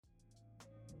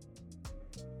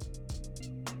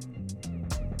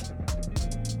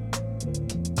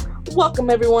Welcome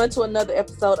everyone to another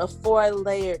episode of Four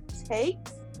Layered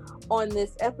Takes. On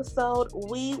this episode,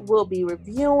 we will be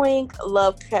reviewing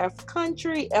Lovecraft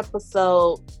Country,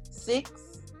 episode 6.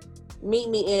 Meet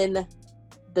me in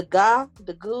the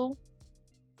goo.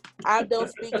 I don't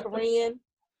speak Korean.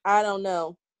 I don't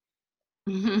know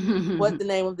what the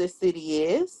name of this city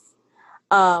is.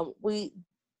 We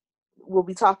will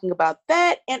be talking about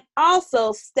that, and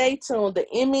also stay tuned. The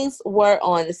Emmys were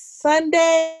on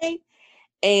Sunday,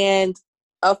 and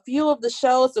a few of the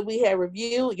shows that we had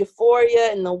reviewed,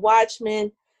 Euphoria and The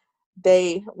Watchmen,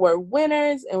 they were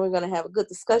winners, and we're going to have a good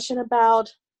discussion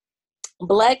about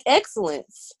Black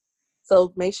excellence.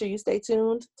 So make sure you stay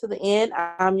tuned to the end.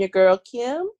 I'm your girl,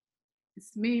 Kim.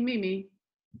 It's me.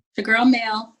 The girl,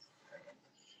 Mel.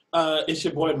 It's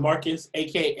your boy, Marcus,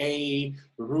 a.k.a.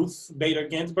 Ruth Bader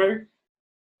Ginsburg.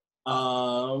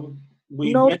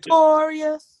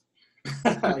 Notorious.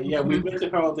 Yeah, we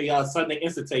mentioned her on the Sunday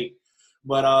Institute.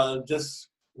 But just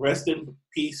rest in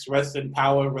peace, rest in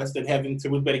power, rest in heaven to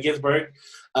Ruth Bader Ginsburg,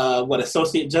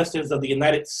 Associate Justice of the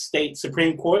United States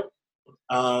Supreme Court.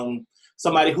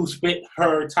 Somebody who spent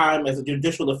her time as a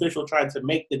judicial official trying to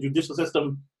make the judicial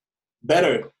system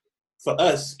better for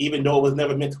us, even though it was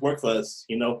never meant to work for us.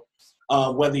 You know,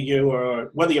 whether you're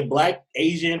Black,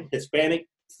 Asian, Hispanic,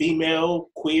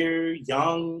 female, queer,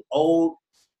 young, old,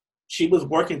 she was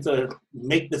working to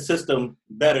make the system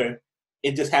better.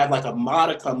 It just had like a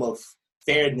modicum of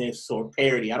fairness or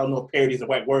parity. I don't know if parity is the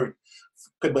right word,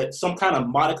 but some kind of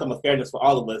modicum of fairness for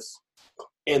all of us.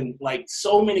 And like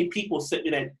so many people sent me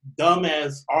that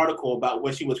dumbass article about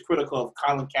where she was critical of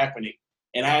Colin Kaepernick,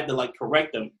 and I had to like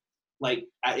correct them,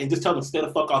 and just tell them stay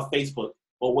the fuck off Facebook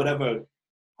or whatever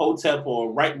Hotep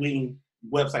or right wing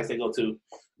websites they go to.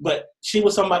 But she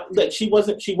was somebody that she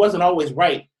wasn't always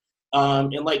right.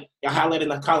 And like I highlighted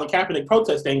the Colin Kaepernick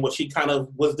protest thing, where she kind of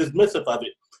was dismissive of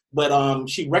it. But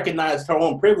she recognized her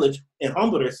own privilege and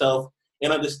humbled herself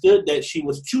and understood that she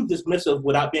was too dismissive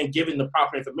without being given the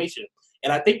proper information.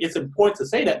 And I think it's important to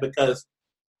say that because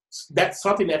that's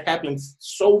something that happens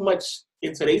so much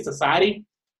in today's society,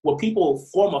 where people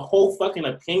form a whole fucking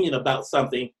opinion about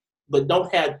something but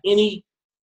don't have any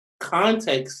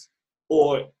context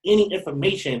or any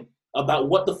information about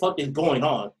what the fuck is going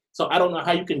on. So I don't know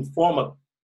how you can form a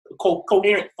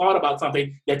coherent thought about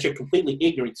something that you're completely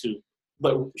ignorant to.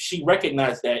 But she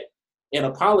recognized that and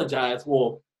apologized,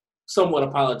 well, somewhat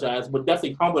apologized, but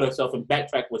definitely humbled herself and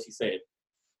backtracked what she said.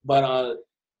 But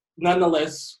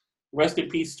nonetheless, rest in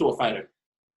peace to a fighter.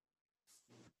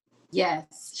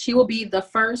 Yes, she will be the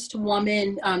first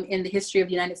woman in the history of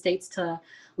the United States to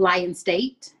lie in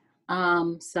state.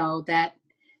 So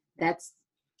that's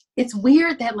it's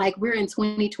weird that like we're in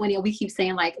 2020 and we keep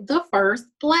saying like the first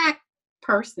Black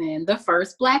person, the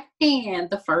first Black man,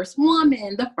 the first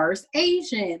woman, the first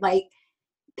Asian. Like,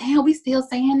 damn, we still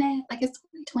saying that? Like it's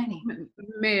 2020.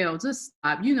 Mel, just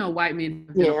stop. You know white men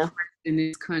have been oppressed in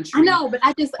this country. I know, but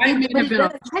I just white men have been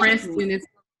oppressed in this.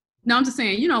 No, I'm just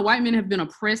saying, you know, white men have been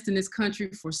oppressed in this country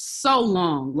for so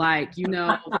long. Like, you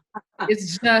know,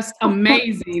 it's just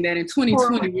amazing that in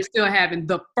 2020 we're still having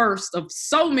the first of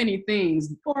so many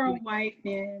things for a white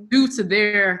man due to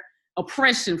their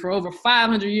oppression for over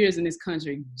 500 years in this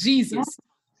country. Jesus.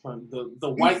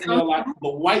 The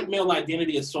white male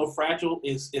identity is so fragile.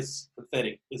 It's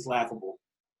pathetic. It's laughable.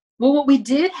 Well, what we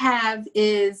did have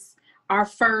is our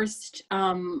first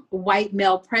white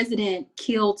male president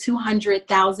killed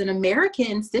 200,000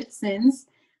 American citizens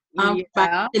by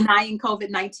denying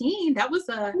COVID-19. That's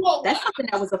something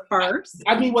that was a first.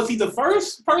 I mean, was he the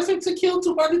first person to kill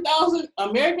 200,000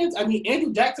 Americans? I mean,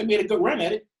 Andrew Jackson made a good run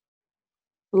at it.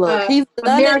 Look, he's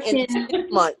American, in 6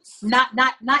 months. Not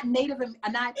Native,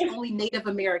 not only Native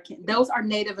American. Those are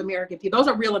Native American people. Those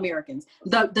are real Americans.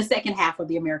 The second half of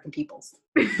the American peoples,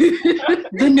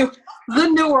 the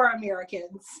newer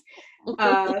Americans.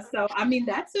 So I mean,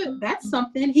 that's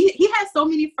something. He has so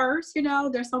many firsts. You know,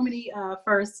 there's so many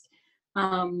firsts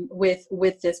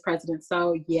with this president.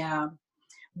 So yeah.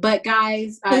 But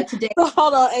guys, today. So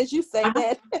hold on, as you say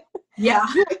that. Yeah.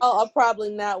 You all are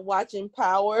probably not watching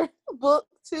Power Book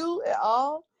 2 at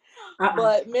all.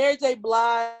 But Mary J.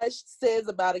 Blige says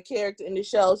about a character in the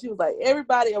show, she was like,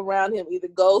 everybody around him either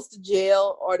goes to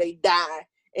jail or they die.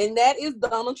 And that is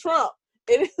Donald Trump.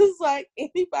 It is like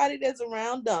anybody that's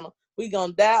around Donald, we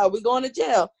gonna die or we going to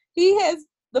jail. He has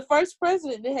the first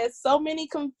president that has so many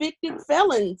convicted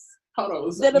felons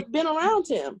that have been around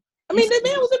him. I mean, the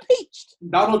man was impeached.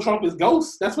 Donald Trump is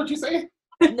Ghost? That's what you say?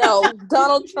 No,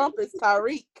 Donald Trump is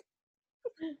Tariq.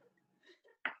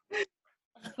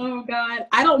 Oh, God.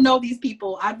 I don't know these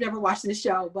people. I've never watched this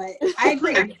show, but I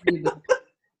agree.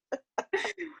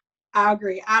 I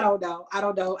agree. I don't know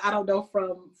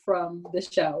from the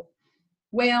show.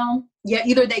 Well, yeah,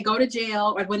 either they go to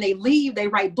jail or when they leave, they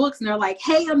write books and they're like,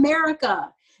 "Hey, America,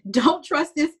 don't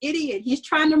trust this idiot. He's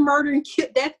trying to murder and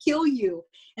kill you."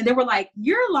 And they were like,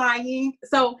 "You're lying."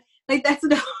 So like that's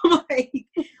like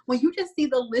when you just see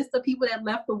the list of people that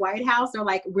left the White House, they're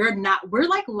like, we're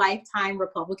like lifetime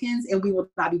Republicans and we will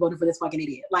not be voting for this fucking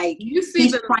idiot. Like you see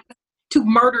he's trying to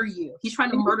murder you. He's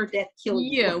trying to murder, death, kill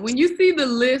you. Yeah, when you see the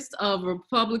list of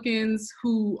Republicans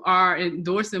who are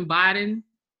endorsing Biden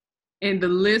and the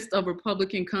list of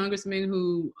Republican congressmen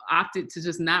who opted to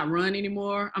just not run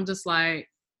anymore, I'm just like,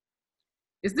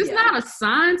 is this not a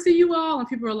sign to you all? And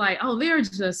people are like, oh, they're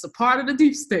just a part of the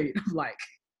deep state. I'm like,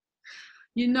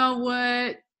 you know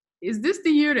what? Is this the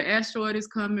year the asteroid is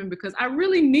coming? Because I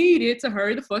really need it to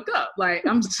hurry the fuck up. Like,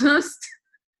 I'm just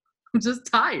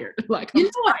tired. Like, I'm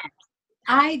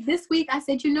tired. This week I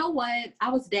said, you know what? I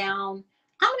was down.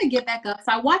 I'm going to get back up.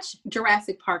 So I watched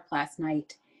Jurassic Park last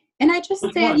night. And I just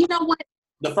said, you know what?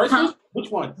 The first one? Which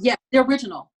one? Yeah, the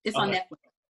original. It's on Netflix.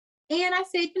 And I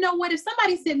said, you know what? If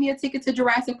somebody sent me a ticket to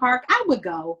Jurassic Park, I would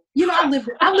go. You know, I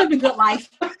lived a good life.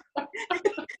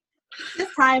 This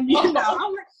time, you know,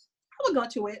 I would go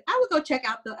to it. I would go check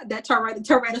out that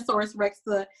Tyrannosaurus Rex,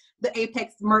 the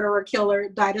apex murderer killer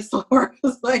dinosaur.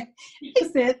 It's like,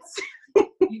 makes sense.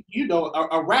 You know,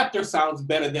 a raptor sounds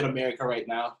better than America right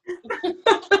now.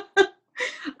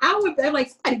 I'm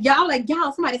like,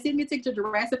 somebody send me a ticket to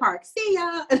Jurassic Park. See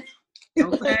ya.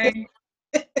 Okay.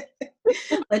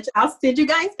 I'll send you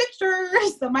guys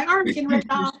pictures so my arm can rip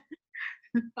off.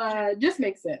 Just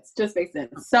makes sense.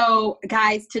 So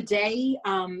guys, today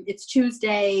it's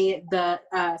Tuesday, the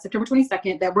September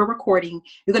 22nd that we're recording.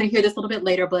 You're going to hear this a little bit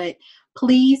later, but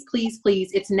please,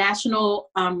 it's National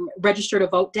Register to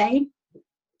Vote Day.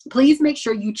 Please make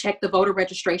sure you check the voter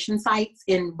registration sites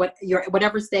in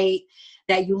whatever state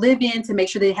that you live in to make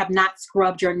sure they have not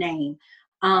scrubbed your name.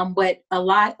 What a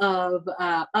lot of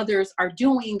others are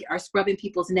doing are scrubbing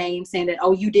people's names, saying that,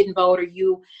 oh, you didn't vote, or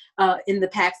you in the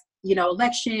past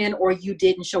election, or you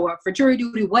didn't show up for jury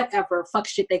duty, whatever fuck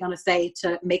shit they're going to say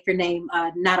to make your name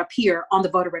not appear on the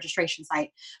voter registration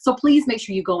site. So please make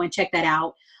sure you go and check that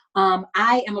out.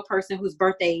 I am a person whose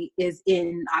birthday is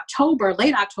in October,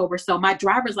 late October. So my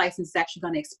driver's license is actually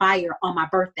going to expire on my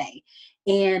birthday.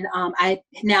 And I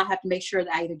now have to make sure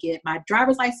that I either get my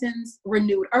driver's license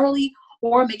renewed early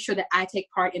or make sure that I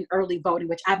take part in early voting,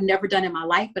 which I've never done in my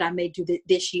life, but I may do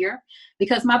this year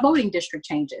because my voting district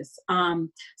changes.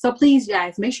 So please,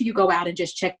 guys, make sure you go out and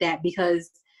just check that, because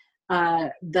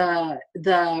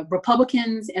the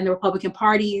Republicans and the Republican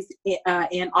parties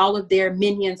and all of their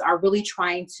minions are really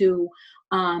trying to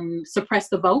suppress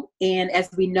the vote. And as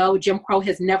we know, Jim Crow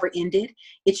has never ended.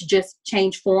 It's just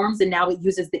changed forms, and now it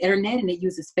uses the internet, and it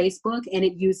uses Facebook, and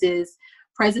it uses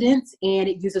presidents, and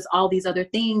it uses all these other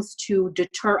things to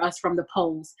deter us from the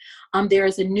polls. There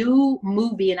is a new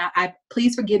movie, and I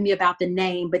please forgive me about the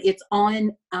name, but it's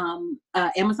on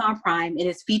Amazon Prime. It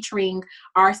is featuring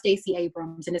R. Stacey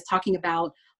Abrams, and it's talking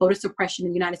about voter suppression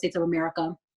in the United States of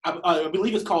America. I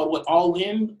believe it's called what? All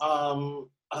In.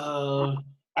 I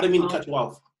didn't mean to cut you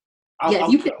off.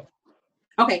 You can.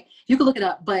 Okay, you can look it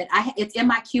up, but it's in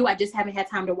my queue. I just haven't had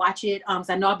time to watch it.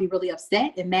 So I know I'll be really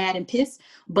upset and mad and pissed,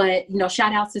 but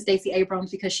shout out to Stacey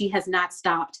Abrams, because she has not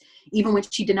stopped. Even when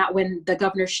she did not win the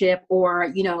governorship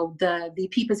or, the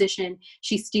VP position,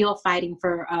 she's still fighting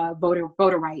for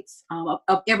voter rights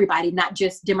of everybody, not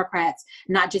just Democrats,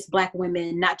 not just Black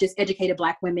women, not just educated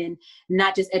Black women,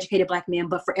 not just educated Black men,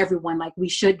 but for everyone, like we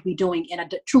should be doing in a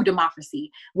true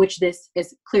democracy, which this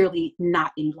is clearly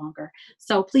not any longer.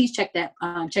 So please check that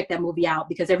movie out,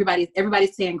 because everybody's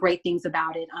saying great things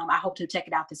about it. I hope to check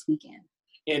it out this weekend.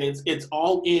 And it's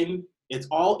all in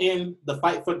the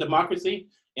fight for democracy.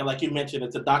 And like you mentioned,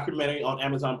 it's a documentary on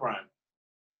Amazon Prime.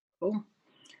 Cool.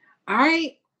 All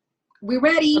right. We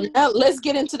ready? So now let's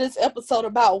get into this episode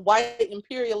about white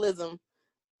imperialism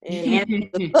and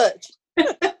the such.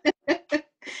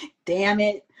 Damn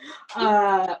it.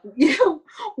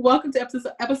 Welcome to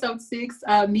episode 6,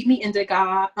 Meet Me in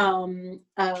Degas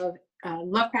of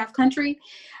Lovecraft Country.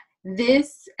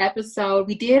 This episode,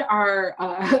 we did our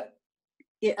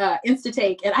Insta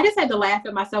take, and I just had to laugh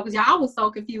at myself because I was so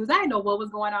confused. I didn't know what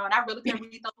was going on. I really couldn't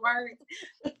read those words.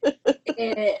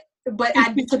 But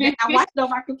I watched it on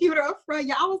my computer up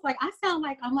front. I was like, I sound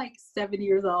like I'm like 7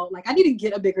 years old. Like I need to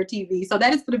get a bigger TV. So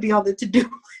that is going to be on the to-do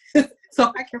list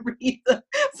so I can read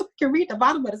the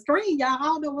bottom of the screen, y'all. I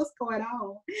don't know what's going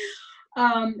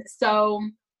on. So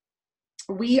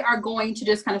we are going to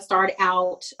just kind of start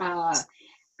out.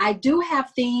 I do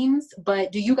have themes,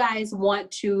 but do you guys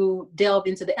want to delve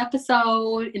into the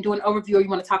episode and do an overview, or you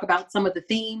want to talk about some of the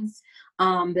themes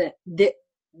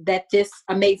that this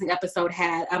amazing episode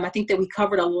had? I think that we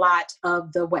covered a lot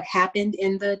of what happened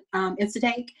in the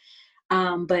Insta-Take,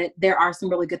 but there are some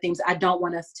really good themes I don't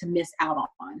want us to miss out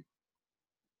on.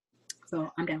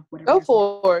 So I'm down. Whatever. Go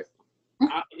for it.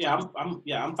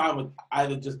 I'm fine with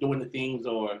either just doing the themes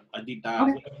or a deep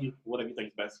dive. Okay. Whatever you think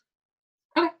is best.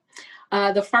 Okay.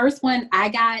 The first one I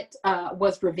got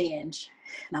was revenge,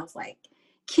 and I was like,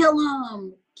 kill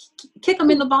him, kick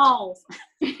him in the balls.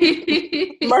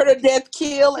 Murder, death,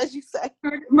 kill, as you say.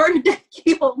 Murder, death,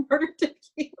 kill. Murder, death,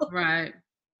 kill. Right.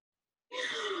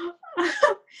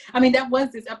 I mean, that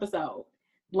was this episode.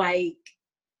 Like,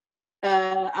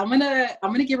 I'm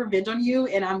gonna get revenge on you,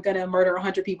 and I'm gonna murder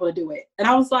 100 people to do it. And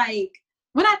I was like,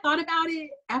 when I thought about it,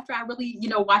 after I really,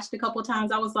 watched a couple of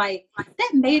times, I was like,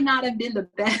 that may not have been the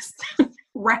best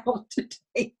route to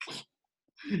take.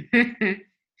 It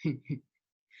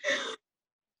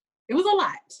was a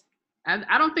lot.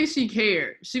 I don't think she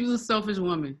cared. She was a selfish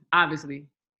woman, obviously.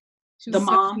 She was the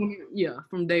mom? Yeah,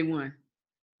 from day one.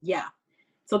 Yeah.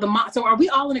 So the mom. So are we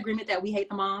all in agreement that we hate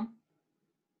the mom?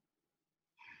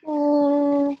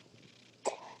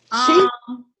 She's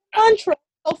contrary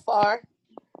so far.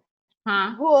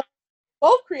 Huh? Well,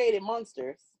 both created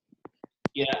monsters.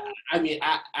 Yeah, I mean,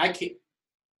 I can't.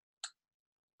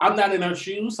 I'm not in her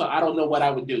shoes, so I don't know what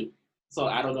I would do. So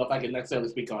I don't know if I can necessarily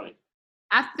speak on it.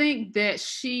 I think that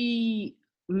she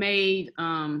made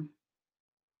a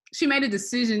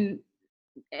decision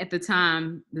at the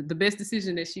time, the best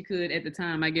decision that she could at the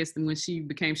time, I guess, when she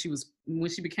became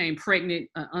pregnant,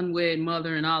 an unwed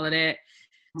mother and all of that,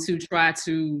 to try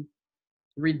to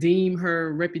redeem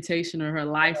her reputation or her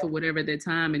life or whatever at that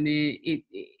time. And then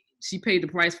she paid the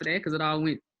price for that because it all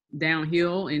went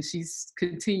downhill, and she's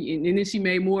continued, and then she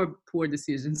made more poor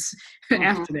decisions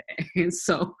after that. And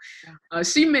so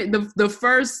she made the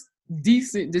first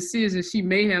decent decision she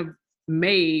may have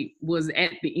made was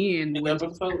at the end. When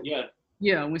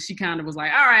she kind of was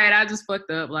like, all right, I just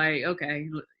fucked up. Like, okay,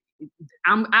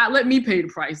 let me pay the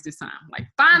price this time. Like,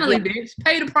 finally, bitch,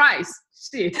 pay the price.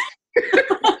 Shit.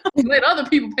 Let other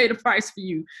people pay the price for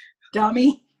you.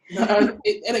 Dummy. And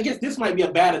I guess this might be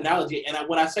a bad analogy. And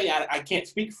when I say I can't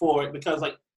speak for it, because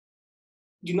like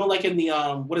in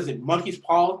the Monkey's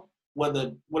Paw, where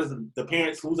the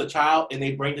parents lose a child and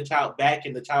they bring the child back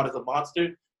and the child is a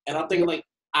monster. And I'm thinking like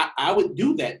I would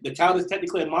do that. The child is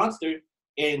technically a monster,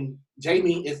 and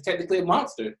Jamie is technically a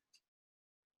monster.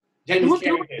 Jamie's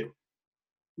character.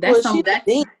 That's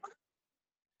something.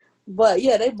 But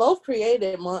yeah, they both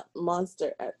created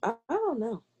monster. I don't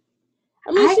know.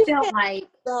 I mean, she felt like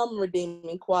some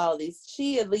redeeming qualities.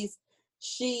 She at least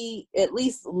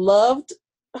loved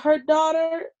her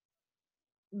daughter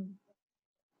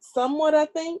somewhat, I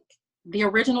think. The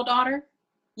original daughter?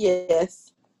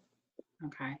 Yes.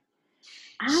 Okay.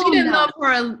 She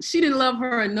didn't love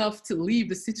her enough to leave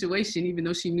the situation, even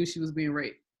though she knew she was being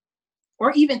raped.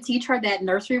 Or even teach her that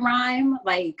nursery rhyme.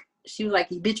 Like, she was like,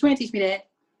 bitch, you ain't teach me that.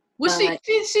 Well, she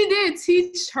did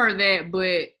teach her that,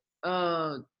 but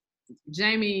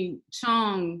Jamie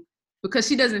Chung, because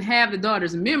she doesn't have the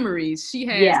daughter's memories, she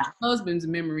has the husband's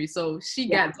memory. So she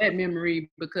got that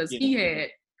memory because he had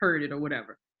heard it or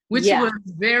whatever, which was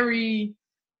very,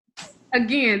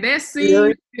 again, that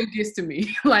scene still gets to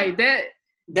me. Like that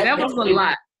was a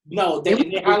lot. No, they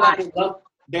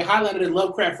highlighted in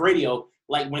Lovecraft Radio,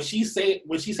 like when she said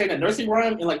the nursing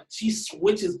rhyme and like she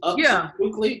switches up so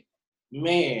quickly.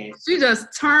 Man, she just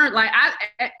turned like I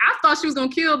thought she was gonna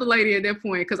kill the lady at that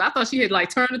point because I thought she had like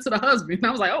turned into the husband. And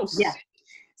I was like, oh shit.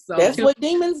 So that's what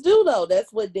demons do, though.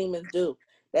 That's what demons do.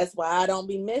 That's why I don't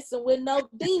be messing with no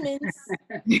demons.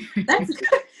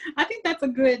 I think that's a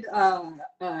good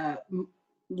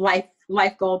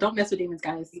life goal. Don't mess with demons,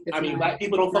 guys. Black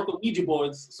people don't fuck with Ouija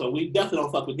boards, so we definitely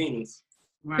don't fuck with demons.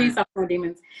 Right. Please stop with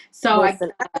demons. So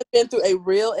listen, I've been through a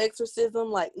real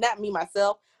exorcism, like not me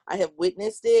myself. I have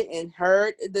witnessed it and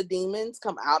heard the demons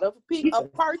come out of a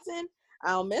person.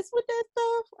 I don't mess with that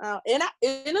stuff.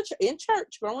 In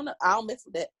church growing up, I don't mess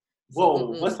with that. Whoa,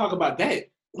 let's talk about that.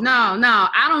 No,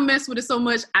 I don't mess with it so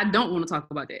much. I don't want to talk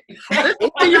about that.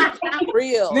 It's not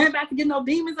real. We're about to get no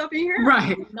demons up in here,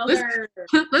 right?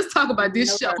 Let's talk about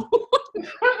this show.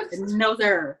 No,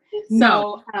 sir.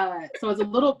 So as a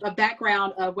little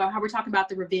background of how we're talking about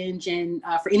the revenge, and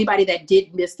for anybody that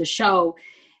did miss the show,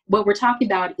 what we're talking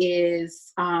about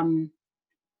is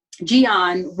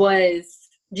Gion's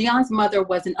mother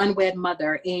was an unwed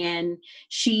mother, and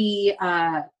she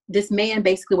this man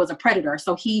basically was a predator.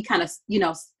 So he kind of,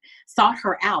 sought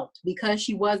her out because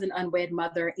she was an unwed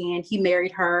mother, and he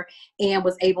married her and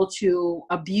was able to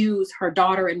abuse her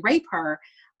daughter and rape her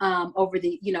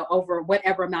over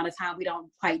whatever amount of time, we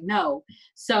don't quite know.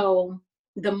 So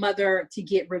the mother, to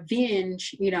get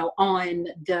revenge, on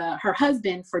her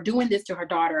husband for doing this to her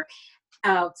daughter,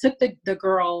 took the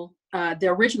girl, the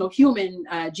original human,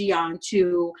 Ji-yeon,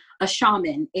 to a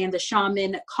shaman, and the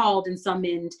shaman called and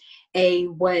summoned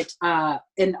what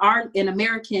in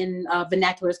American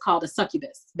vernacular is called a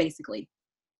succubus, basically,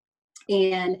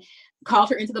 and called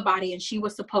her into the body, and she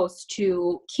was supposed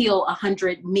to kill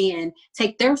 100 men,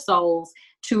 take their souls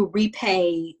to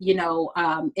repay,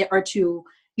 or to,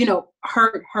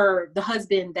 hurt the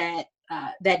husband that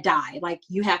died. Like,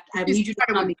 I need you to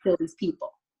come and kill these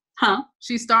people. Huh?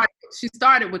 She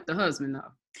started with the husband,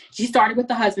 though. She started with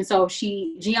the husband. So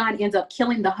Ji-yeon ends up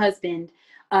killing the husband.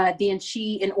 Then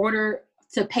she, in order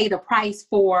to pay the price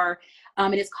for,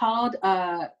 it is called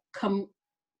Kamiho.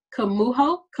 A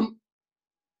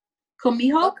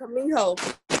Kamiho.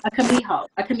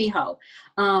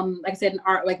 Like I said, in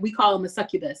art, like we call him a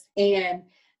succubus. And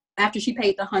after she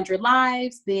paid the 100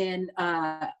 lives, then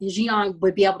Ji-yeon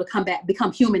would be able to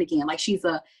become human again. Like, she's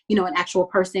an actual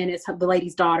person. It's the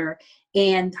lady's daughter.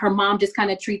 And her mom just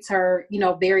kind of treats her,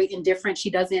 very indifferent. She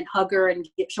doesn't hug her and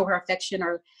show her affection,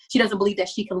 or she doesn't believe that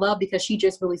she can love, because she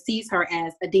just really sees her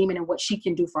as a demon and what she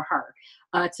can do for her.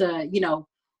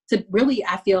 To really,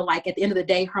 I feel like at the end of the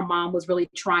day, her mom was really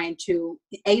trying to,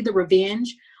 A, the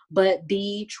revenge, but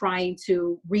B, trying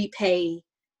to repay,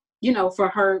 for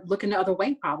her looking the other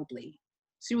way, probably.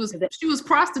 She was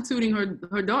prostituting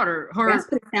her daughter.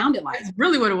 That's what it sounded like. That's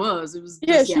really what it was. It was.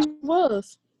 Yeah, she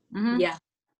was. Mm-hmm.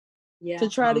 Yeah. To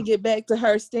try to get back to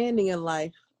her standing in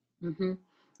life. Mm-hmm.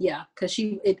 Yeah, because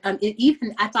it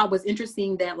even, I thought was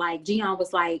interesting that, like, Ji-yeon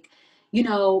was like,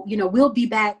 we'll be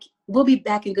back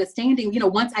in good standing,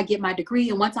 once I get my degree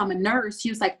and once I'm a nurse. She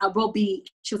was like,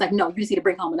 she was like, no, you just need to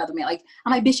bring home another man. Like,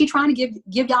 I'm like, bitch, she trying to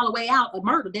give y'all a way out, a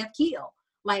murder, death, kill.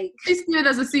 Like, she still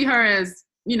doesn't see her as,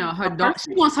 her daughter.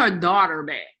 She wants her daughter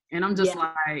back. And I'm just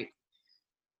like,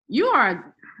 she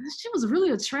was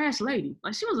really a trash lady.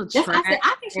 Like, she was a trash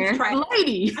I think she's a trash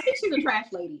lady. I think she's a trash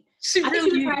lady. She's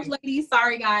a trash lady.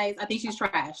 Sorry, guys. I think she's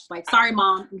trash. Like, sorry,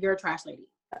 mom, you're a trash lady.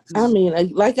 I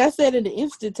mean, like I said in the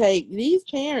instant take, these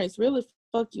parents really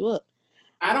fuck you up.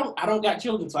 I don't got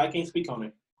children, so I can't speak on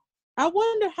it. I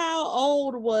wonder how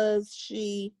old was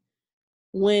she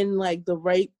when, like, the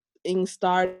raping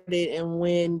started and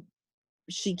when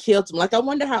she killed him. Like, I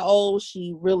wonder how old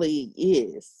she really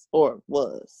is or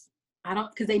was. I don't,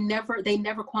 because they never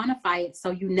quantify it,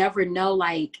 so you never know,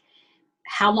 like,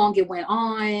 how long it went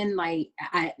on. Like,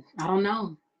 I don't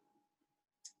know.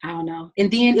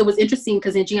 And then it was interesting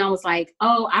because then Ji-yeon was like,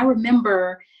 oh, I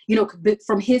remember,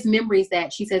 from his memories,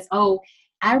 that she says, oh,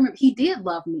 I remember he did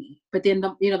love me. But then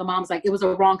the mom's like, it was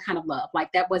a wrong kind of love.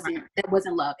 Like, that wasn't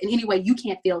love. And anyway, you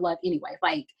can't feel love anyway.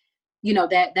 Like,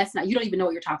 that's not, you don't even know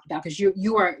what you're talking about, because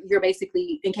you're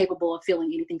basically incapable of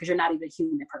feeling anything because you're not even a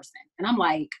human person. And I'm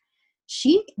like,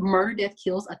 she murder, death,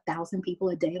 kills 1,000 people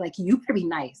a day. Like, you better be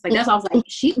nice. Like, that's why I was like,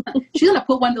 she's gonna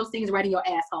put one of those things right in your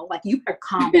asshole. Like, you better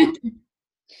calm down.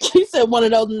 She said one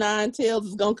of those 9 tails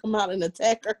is gonna come out and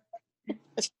attack her.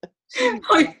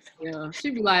 Yeah,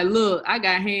 she'd be like, look, I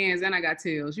got hands and I got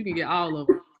tails. You can get all of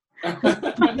them.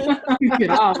 You can get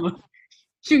all of them.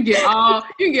 You can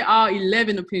get all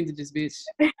 11 appendages, bitch.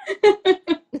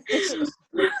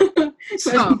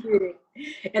 So,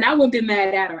 and I wouldn't be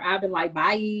mad at her. I've been like,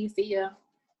 bye, see ya.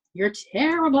 You're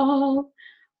terrible.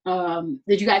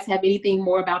 Did you guys have anything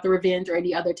more about the revenge or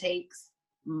any other takes?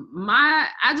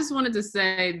 I just wanted to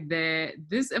say that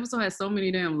this episode has so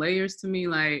many damn layers to me.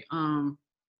 Like,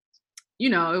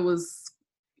 it was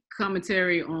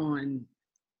commentary on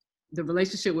the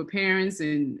relationship with parents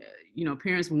and,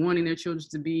 parents wanting their children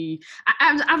to be,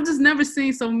 I've just never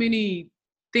seen so many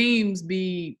themes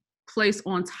be placed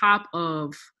on top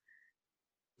of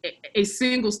a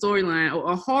single storyline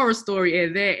or a horror story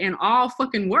at that, and all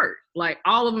fucking work. Like,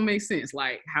 all of them make sense.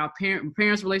 Like, how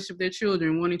parents' relationship with their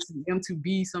children, wanting them to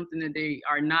be something that they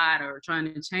are not, or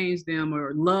trying to change them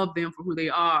or love them for who they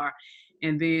are.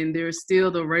 And then there's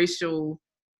still the racial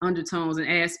undertones and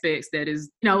aspects that is,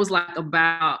 it was like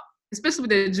about, especially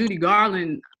with the Judy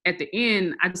Garland at the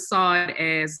end, I just saw it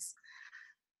as,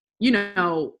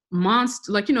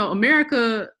 monster, like,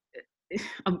 America,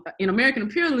 in American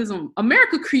imperialism,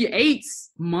 America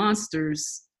creates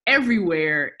monsters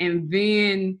everywhere and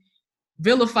then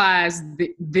vilifies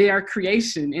their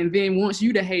creation, and then wants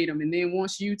you to hate them, and then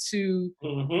wants you to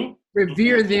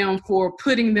revere them for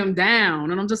putting them down.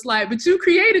 And I'm just like, but you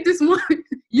created this one.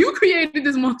 you created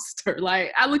this monster.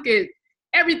 Like, I look at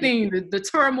everything, the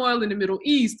turmoil in the Middle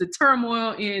East, the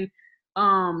turmoil in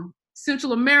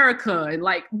Central America, and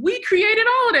like, we created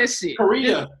all of that shit.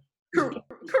 Korea,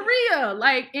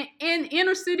 like in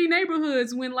inner city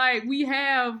neighborhoods, when like we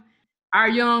have our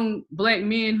young black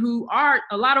men who are,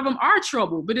 a lot of them are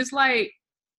trouble, but it's like,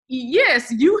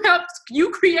 yes, you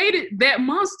created that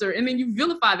monster, and then you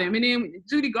vilify them. And then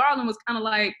Judy Garland was kind of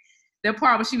like that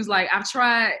part where she was like, I've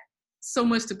tried so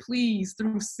much to please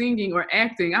through singing or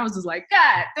acting. I was just like,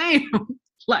 God damn,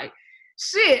 like,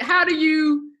 shit, how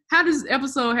does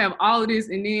episode have all of this,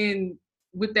 and then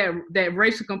with that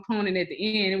racial component at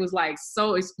the end, it was like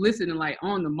so explicit and like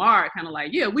on the mark, kind of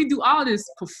like, yeah, we do all this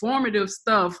performative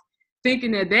stuff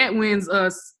thinking that wins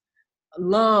us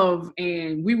love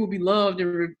and we will be loved,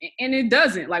 and it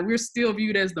doesn't. Like, we're still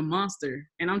viewed as the monster.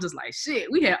 And I'm just like,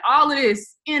 shit, we had all of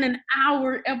this in an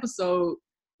hour episode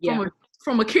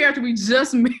from a character we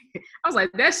just made. I was like,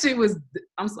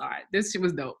 I'm sorry, this shit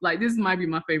was dope. Like, this might be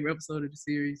my favorite episode of the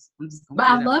series. But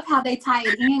I love how they tie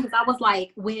it in, because I was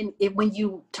like, when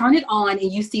you turn it on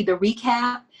and you see the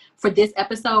recap for this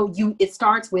episode, it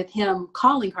starts with him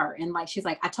calling her, and like, she's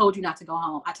like, I told you not to go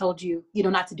home. I told you,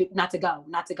 not to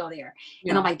go there. Yeah.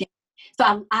 And I'm like,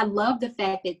 so I love the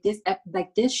fact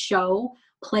that this show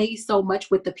plays so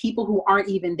much with the people who aren't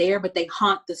even there, but they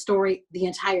haunt the story the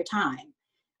entire time.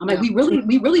 I'm like, we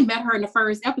really met her in the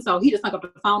first episode. He just hung up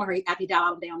the phone to her after he dialed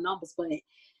all the damn numbers, but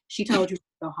she told you to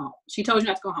go home. She told you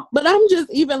not to go home. But I'm just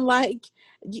even like,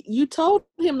 you told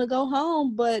him to go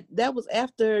home, but that was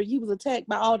after you was attacked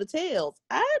by all the tails.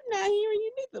 I'm not hearing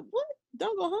you neither. What?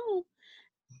 Don't go home.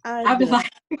 I'd be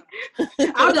like,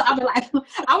 I would have left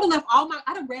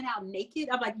I'd have ran out naked.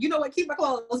 I'm like, you know what? Keep my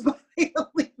clothes. I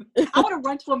would have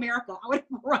run to America. I would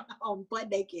have run home butt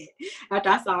naked after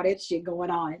I saw that shit going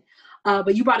on.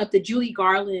 But you brought up the Judy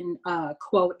Garland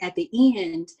quote at the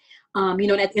end. At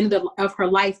the end of her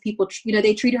life, people,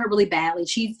 they treated her really badly.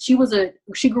 She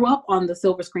grew up on the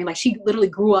silver screen. Like, she literally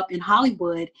grew up in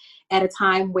Hollywood at a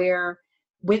time where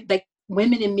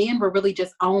women and men were really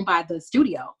just owned by the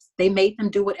studios. They made them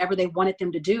do whatever they wanted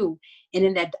them to do. And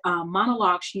in that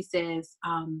monologue, she says,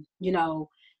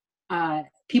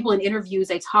 people in interviews,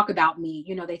 they talk about me,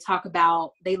 they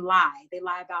lie. They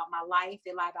lie about my life.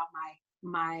 They lie about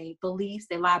my beliefs.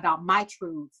 They lie about my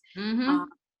truths. Mm-hmm.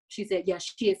 She said,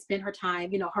 she had spent her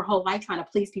time, her whole life trying to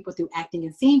please people through acting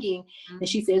and singing. Mm-hmm. And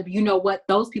she said, you know what?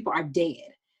 Those people are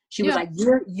dead. She was like,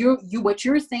 you what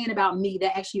you're saying about me,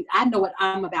 that actually, I know what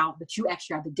I'm about, but you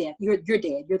actually are the dead. You're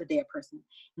dead. You're the dead person.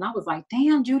 And I was like,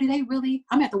 damn, Judy, I'm gonna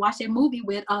have to watch that movie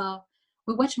with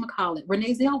whatchamacallit,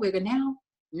 Renee Zellweger now.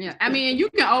 Yeah. I mean, you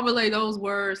can overlay those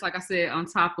words, like I said, on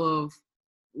top of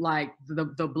like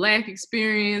the Black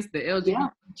experience, the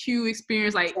LGBTQ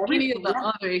experience, like any of the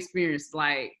other experience.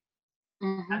 Like,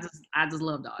 mm-hmm. I just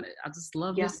loved all that. I just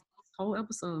loved this whole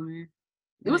episode, man.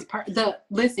 It was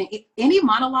listen, any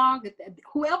monologue,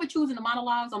 whoever choosing the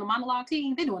monologues on the monologue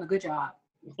team, they're doing a good job.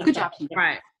 Good job, people.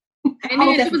 Right. And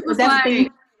then it was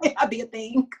like, that'd be a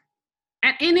thing.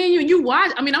 And then you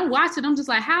watch. I mean, I watched it. I'm just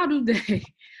like, how do they?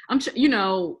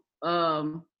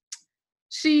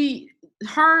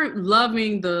 Her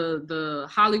loving the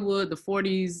Hollywood, the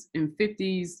 40s and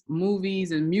 50s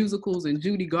movies and musicals and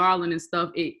Judy Garland and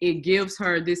stuff, it gives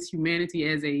her this humanity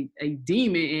as a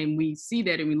demon, and we see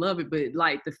that and we love it. But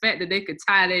like, the fact that they could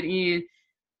tie that in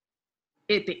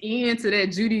at the end to that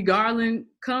Judy Garland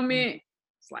comment,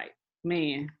 it's like,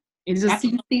 man. It's just, after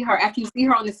you see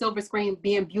her on the silver screen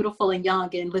being beautiful and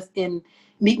young and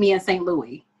Meet Me in St.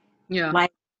 Louis. Yeah.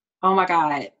 Like, oh my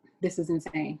God. This is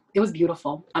insane. It was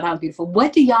beautiful. I thought it was beautiful.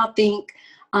 What do y'all think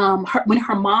when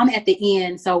her mom at the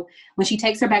end, so when she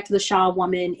takes her back to the Shaw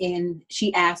woman and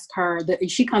she asked her,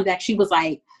 she comes back, she was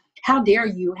like, how dare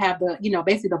you have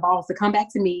basically the balls to come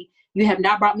back to me. You have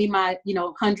not brought me my,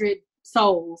 100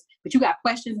 souls, but you got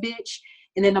questions, bitch.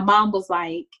 And then the mom was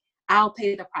like, I'll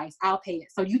pay the price. I'll pay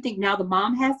it. So you think now the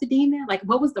mom has the demon? Like,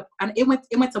 what was it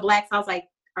went to Black. So I was like,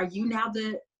 are you now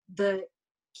the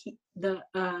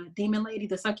demon lady,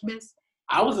 the succubus?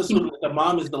 I was assuming that the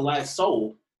mom is the last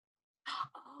soul.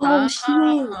 Oh,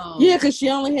 shit. Yeah, because she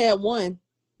only had one.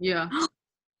 Yeah.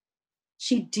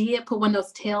 She did put one of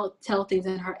those tail things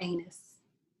in her anus.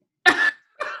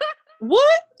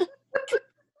 What?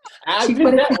 She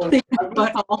put it in her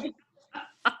butthole.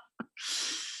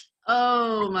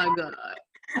 Oh my God.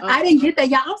 I didn't get that.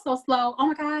 Y'all, I'm so slow. Oh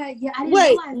my God. Yeah, I didn't Wait,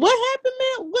 realize. what happened,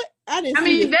 man? What? I didn't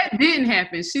see it. That didn't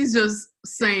happen. She's just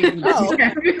saying.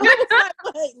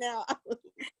 Wait, now.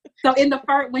 So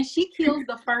when she kills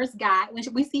the first guy, when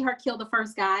we see her kill the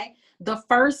first guy, the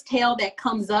first tail that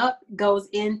comes up goes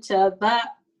into the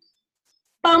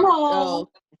Bumhole.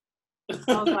 Oh.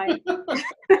 I was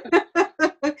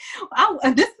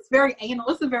like, this is very anal.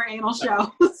 This is a very anal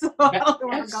show. So I don't know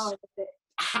where I'm going with it.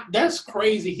 That's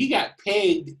crazy. He got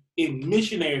pegged in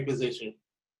missionary position.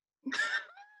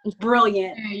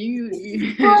 Brilliant.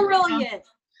 Yeah, Brilliant.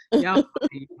 y'all,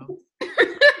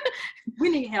 We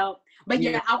need help. But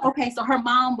yeah, okay, so her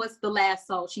mom was the last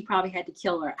soul. She probably had to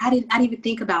kill her. I didn't even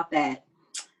think about that.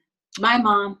 My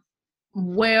mom.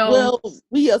 Well,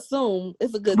 we assume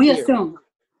it's a good We theory. assume.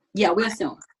 Yeah, we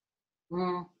assume.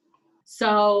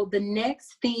 So the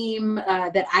next theme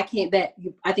that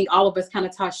I think all of us kind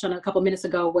of touched on a couple minutes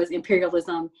ago was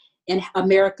imperialism and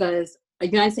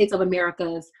United States of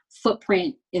America's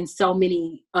footprint in so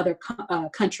many other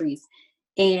countries.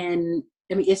 And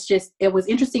I mean, it was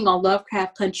interesting on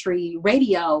Lovecraft Country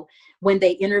radio when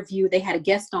they had a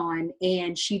guest on,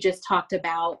 and she just talked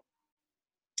about,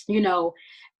 the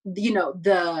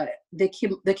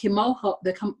Kimoho,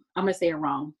 I'm gonna say it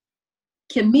wrong.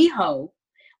 Kimiho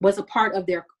was a part of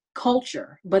their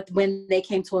culture, but when they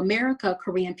came to America,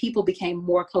 Korean people became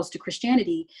more close to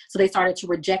Christianity, so they started to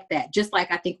reject that. Just like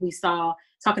I think we saw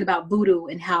talking about voodoo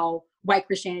and how white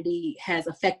Christianity has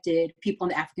affected people in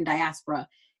the African diaspora.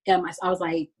 And I was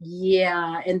like,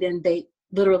 yeah. And then they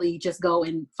literally just go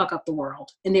and fuck up the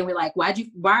world. And then we're like, why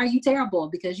are you terrible?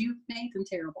 Because you made them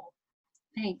terrible.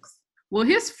 Thanks. well,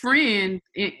 his friend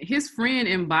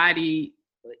embodied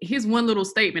his one little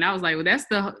statement. I was like, well, that's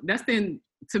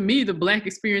to me the Black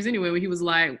experience anyway. When he was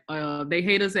like, they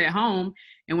hate us at home,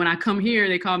 and when I come here,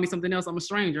 they call me something else. I'm a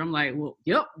stranger. I'm like, well,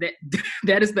 yep,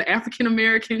 that is the African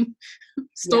American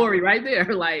story right there.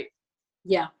 Like,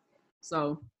 yeah.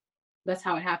 So that's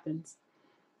how it happens.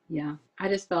 Yeah, I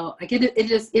just felt like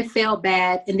it felt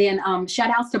bad. And then shout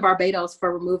outs to Barbados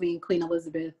for removing Queen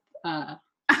Elizabeth.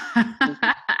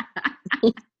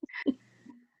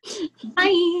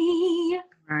 Bye.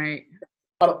 Right.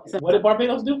 What did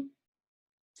Barbados do?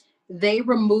 They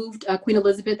removed Queen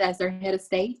Elizabeth as their head of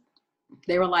state.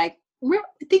 They were like, I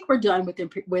think we're done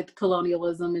with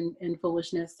colonialism and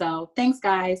foolishness. So thanks,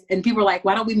 guys. And people were like,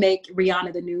 why don't we make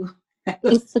Rihanna the new head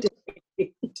of state?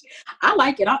 I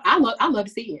like it. I love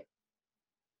to see it.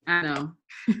 I know.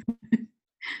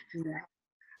 Yeah.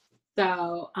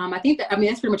 So that's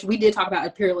pretty much, we did talk about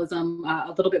imperialism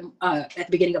a little bit at the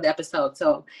beginning of the episode.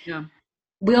 So yeah,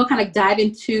 we'll kind of dive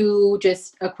into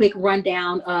just a quick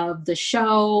rundown of the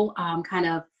show.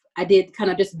 I did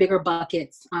kind of just bigger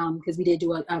buckets because we did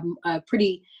do a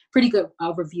pretty good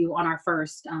review on our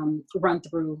first run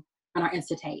through on our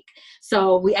Insta take.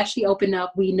 So we actually open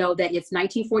up. We know that it's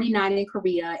 1949 in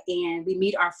Korea, and we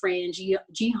meet our friend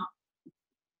Jihan.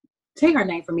 Take her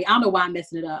name from me. I don't know why I'm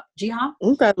messing it up. Jihan?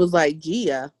 I thought it was like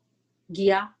Gia.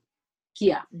 Gia.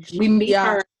 We meet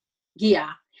her.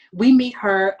 Gia. We meet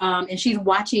her, and she's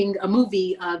watching a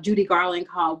movie of Judy Garland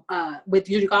with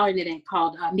Judy Garland in it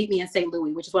called Meet Me in St.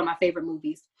 Louis, which is one of my favorite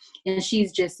movies. And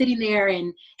she's just sitting there,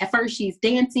 and at first she's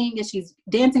dancing, and she's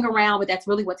dancing around, but that's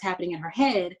really what's happening in her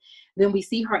head. Then we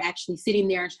see her actually sitting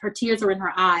there, and her tears are in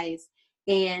her eyes,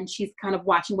 and she's kind of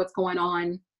watching what's going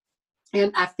on.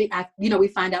 And we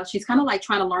find out she's kind of like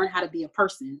trying to learn how to be a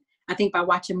person, I think, by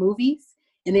watching movies.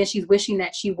 And then she's wishing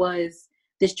that she was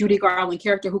this Judy Garland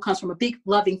character who comes from a big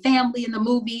loving family in the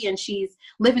movie, and she's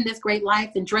living this great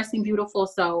life and dressing beautiful.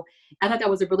 So I thought that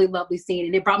was a really lovely scene,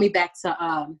 and it brought me back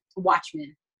to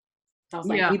Watchmen. So I was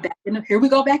like, here we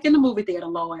go back in the movie theater,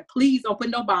 Lord. Please don't put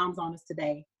no bombs on us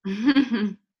today.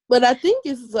 But I think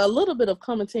it's a little bit of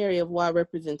commentary of why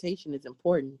representation is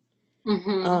important.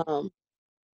 Mm-hmm.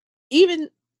 Even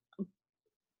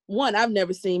one, I've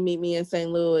never seen Meet Me in St.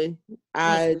 Louis.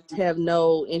 I have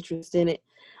no interest in it.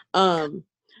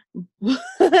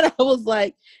 But I was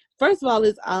like, first of all,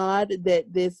 it's odd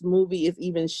that this movie is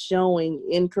even showing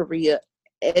in Korea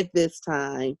at this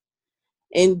time.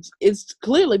 And it's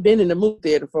clearly been in the movie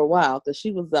theater for a while because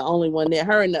she was the only one there,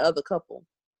 her and the other couple.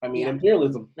 I mean,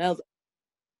 imperialism.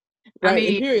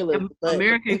 Imperialism.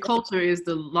 American culture is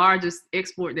the largest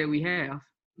export that we have.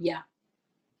 Yeah.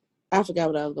 I forgot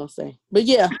what I was going to say. But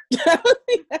yeah.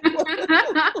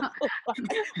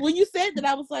 When you said that,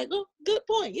 I was like, oh, good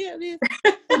point. Yeah, it is.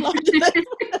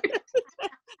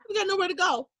 We got nowhere to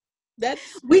go.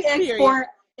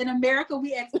 In America,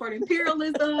 we export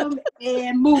imperialism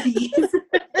and movies.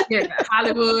 Yeah,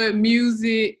 Hollywood,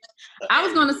 music. I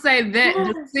was going to say that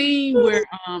the scene where,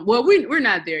 we're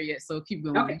not there yet, so keep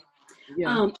going. Okay.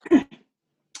 Yeah.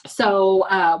 So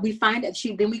we find that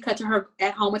then we cut to her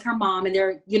at home with her mom, and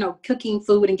they're, cooking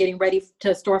food and getting ready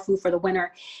to store food for the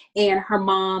winter. And her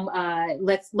mom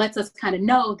lets us kind of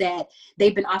know that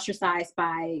they've been ostracized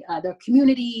by the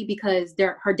community because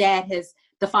her dad has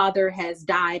the father has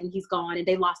died and he's gone, and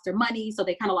they lost their money, so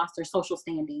they kind of lost their social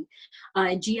standing.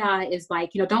 And Gia is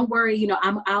like, don't worry,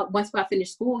 I'm out once I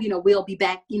finish school, we'll be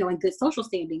back, in good social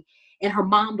standing. And her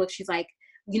mom looks, she's like,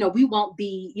 we won't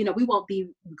be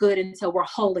good until we're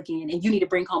whole again, and you need to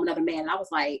bring home another man. And I was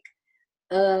like,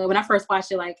 when I first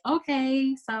watched it, like,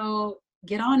 okay, so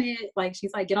get on it. Like,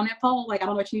 she's like, get on that pole. Like, I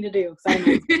don't know what you need to do.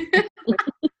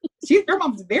 Her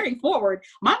mom's very forward.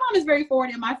 My mom is very forward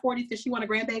in my 40s because she want a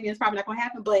grandbaby, and it's probably not going to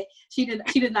happen. But she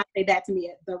did not say that to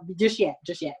me just yet.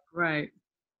 Right.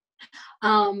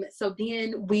 So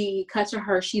then we cut to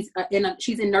her. She's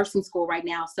in nursing school right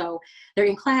now. So they're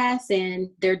in class and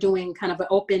they're doing kind of an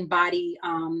open body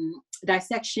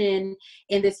dissection.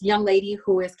 And this young lady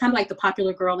who is kind of like the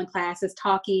popular girl in class is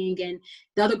talking, and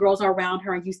the other girls are around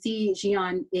her. And you see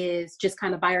Jian is just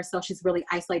kind of by herself. She's really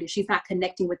isolated. She's not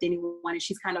connecting with anyone, and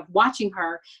she's kind of watching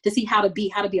her to see how to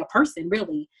be a person,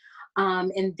 really.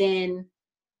 And then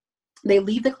they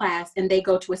leave the class and they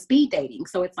go to a speed dating.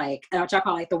 So it's like, which I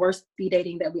call like the worst speed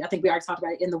dating that I think we already talked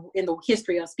about it in the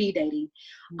history of speed dating.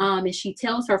 And she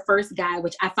tells her first guy,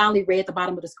 which I finally read at the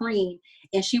bottom of the screen,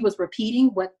 and she was repeating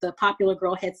what the popular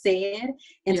girl had said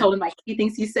and told him like he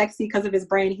thinks he's sexy because of his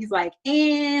brain. He's like,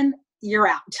 and you're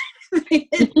out. She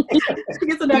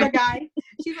gets another guy.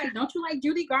 She's like, don't you like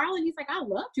Judy Garland? He's like, I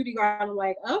love Judy Garland. I'm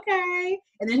like, okay.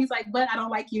 And then he's like, but I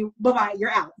don't like you. Bye-bye, you're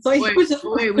out. So he was just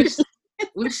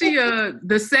was she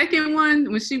the second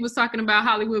one when she was talking about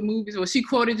Hollywood movies, or she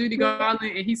quoted Judy Garland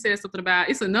and he said something about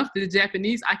it's enough that the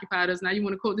Japanese occupied us, now you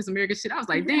want to quote this American shit? I was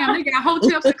like, damn, they got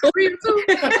hotels in Korea too.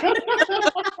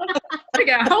 They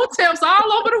got hotels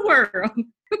all over the world.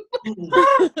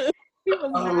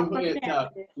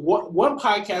 One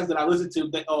podcast that I listened to,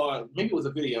 or maybe it was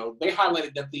a video, they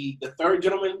highlighted that the third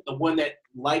gentleman, the one that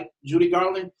liked Judy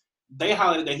Garland, they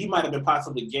highlighted that he might have been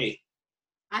possibly gay.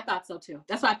 I thought so too.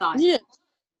 That's what I thought.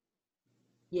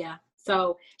 Yeah.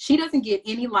 So she doesn't get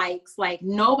any likes. Like,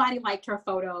 nobody liked her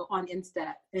photo on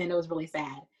Insta, and it was really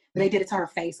sad. They did it to her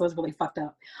face, so it was really fucked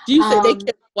up. You said they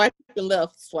kept swipe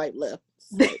left.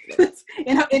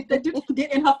 in her face,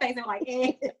 they were like,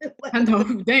 eh. I know.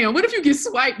 Damn, what if you get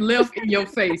swiped left in your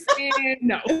face?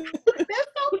 No. That's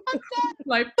so fucked up.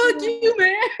 Like, fuck you,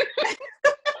 man.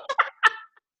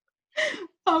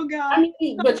 Oh God. I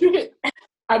mean, but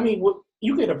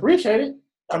you could appreciate it.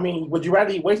 I mean, would you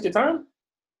rather waste your time?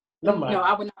 No,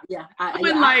 I would not. Yeah, I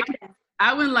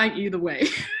wouldn't like either way.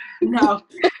 No.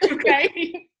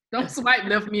 Okay. Don't swipe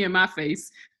left me in my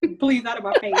face. Please, out of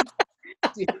my face.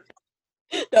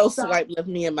 Don't swipe left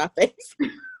me in my face. We're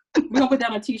gonna put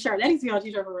that on a t-shirt. That needs to be on a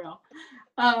t-shirt for real.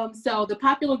 So the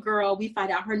popular girl, we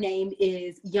find out her name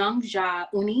is Young Ja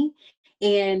Uni.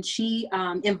 And she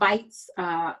invites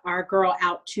our girl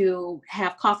out to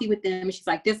have coffee with them. And she's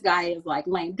like, this guy is like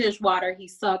lame dishwater. He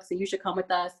sucks, and you should come with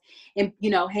us and,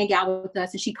 hang out with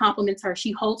us. And she compliments her.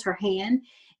 She holds her hand.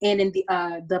 And in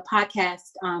the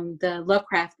podcast, the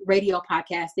Lovecraft radio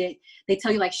podcast, they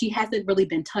tell you like she hasn't really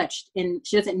been touched, and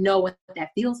she doesn't know what that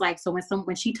feels like. So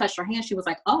when she touched her hand, she was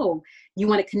like, "Oh, you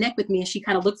want to connect with me?" And she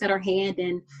kind of looks at her hand,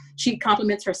 and she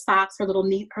compliments her socks, her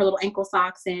little ankle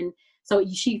socks, and so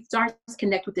she starts to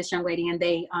connect with this young lady, and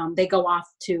they go off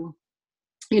to,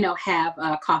 have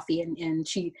coffee, and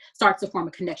she starts to form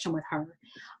a connection with her.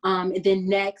 And then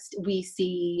next we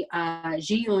see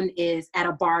Ji-yoon is at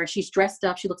a bar. She's dressed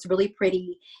up. She looks really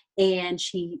pretty, and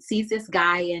she sees this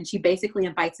guy, and she basically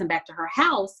invites him back to her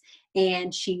house,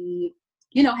 and she,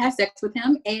 has sex with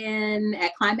him. And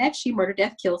at climax, she murder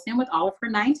death kills him with all of her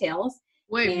 9 tails.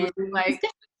 Wait, like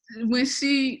when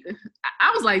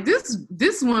I was like,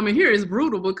 this woman here is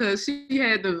brutal, because she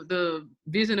had the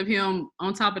vision of him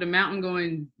on top of the mountain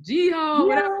going, Ji-ho,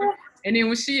 whatever. And then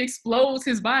when she explodes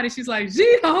his body, she's like,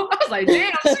 Ji-ho. I was like,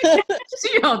 damn,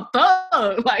 she a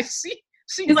thug. Like,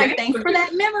 she's like, thanks for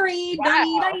that memory.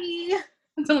 Wow. Bye.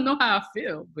 I don't know how I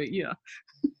feel, but yeah.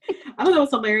 I thought it was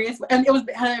hilarious. And it was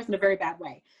hilarious in a very bad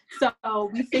way. So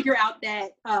we figure out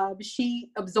that she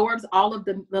absorbs all of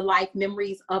the life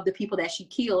memories of the people that she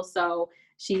kills. So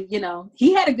she,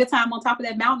 he had a good time on top of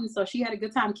that mountain, so she had a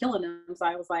good time killing him. So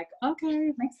I was like,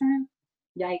 okay, makes sense.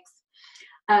 Yikes.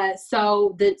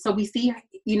 So we see,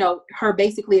 her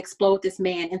basically explode this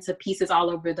man into pieces all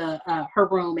over her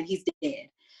room, and he's dead.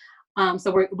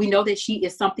 So we know that she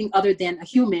is something other than a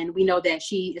human. We know that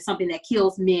she is something that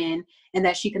kills men, and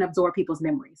that she can absorb people's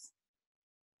memories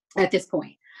at this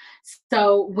point.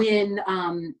 So when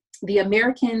the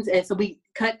Americans, and so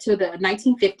cut to the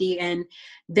 1950, and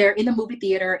they're in the movie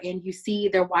theater, and you see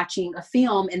they're watching a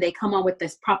film, and they come on with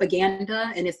this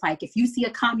propaganda, and it's like, if you see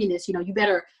a communist, you know, you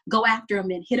better go after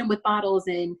him and hit him with bottles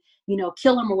and, you know,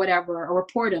 kill him or whatever, or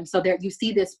report him. So there, you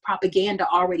see this propaganda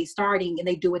already starting, and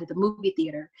they do it at the movie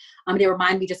theater. They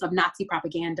remind me just of Nazi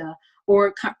propaganda,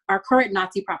 or our current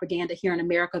Nazi propaganda here in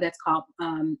America that's called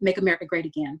Make America Great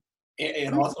Again.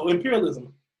 And also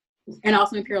imperialism. And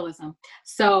also imperialism.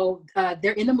 So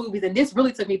they're in the movies, and this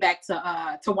really took me back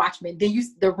to Watchmen. Then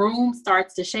the room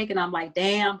starts to shake, and I'm like,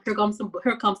 damn, here comes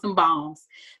some bombs.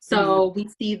 So we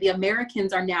see the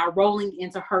Americans are now rolling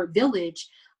into Hurt Village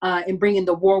and bringing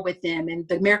the war with them. And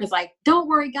the Americans like, don't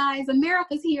worry, guys,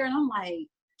 America's here. And I'm like,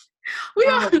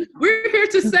 we're here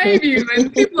to save you.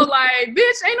 And people are like,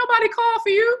 bitch, ain't nobody called for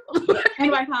you.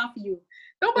 Ain't nobody called for you.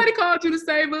 Nobody called you to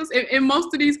save us. In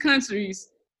most of these countries,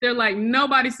 they're like,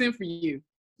 nobody sent for you.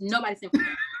 Nobody sent for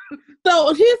you.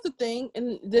 So here's the thing,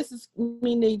 and this is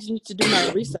me needing to do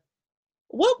my research.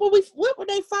 What were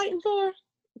they fighting for?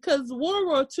 Because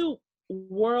World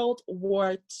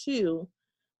War II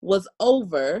was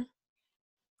over.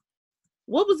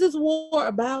 What was this war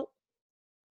about?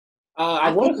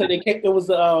 I want to say it was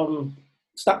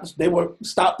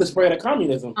stop the spread of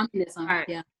communism. Communism, right.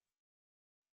 Yeah.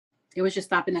 It was just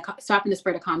stopping the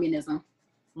spread of communism.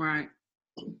 Right.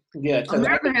 Yeah.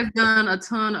 America has done a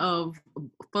ton of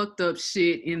fucked up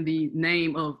shit in the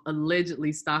name of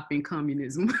allegedly stopping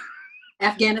communism.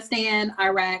 Afghanistan,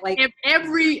 Iraq, like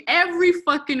every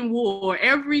fucking war,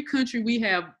 every country we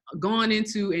have gone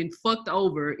into and fucked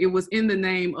over, it was in the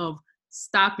name of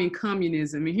stopping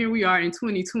communism. And here we are in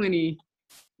 2020,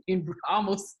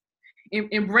 almost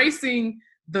embracing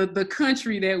the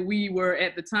country that we were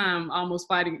at the time almost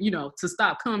fighting, you know, to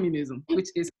stop communism, which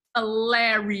is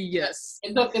hilarious.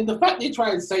 And the fact they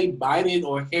try to say Biden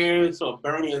or Harris or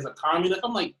Bernie as a communist,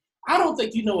 I'm like, I don't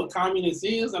think you know what communist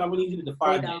is, and I need you to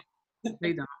define that.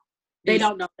 They don't. They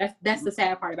don't know. That's the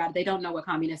sad part about it. They don't know what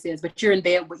communist is. But you're in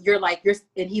there.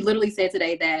 And he literally said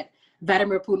today that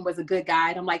Vladimir Putin was a good guy.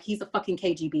 And I'm like, he's a fucking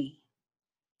KGB.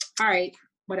 All right,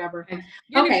 whatever.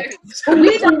 Okay,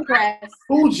 we digress.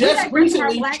 Who just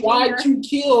recently tried to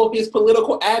kill his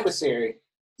political adversary.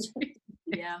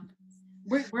 Yeah,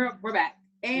 we're back,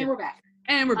 and we're back.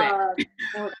 And we're back.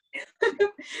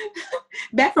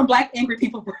 Back from Black angry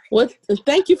people.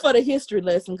 Thank you for the history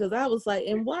lesson, because I was like,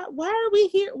 and why are we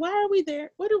here? Why are we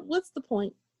there? What's the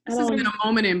point? This has been a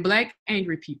moment in Black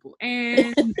angry people.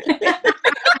 And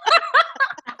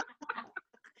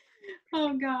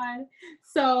oh God.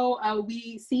 So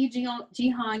we see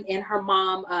Jihan and her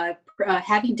mom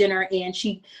having dinner, and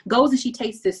she goes and she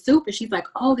tastes this soup, and she's like,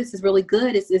 oh, this is really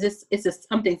good. Is this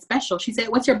something special? She said,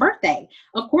 what's your birthday?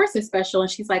 Of course it's special.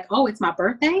 And she's like, oh, it's my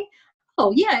birthday?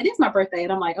 Oh yeah, it is my birthday.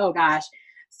 And I'm like, oh gosh.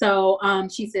 So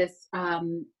she says,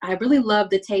 I really love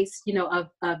the taste, of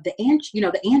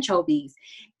the anchovies.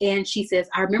 And she says,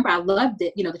 I remember I loved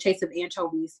it, the taste of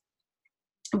anchovies.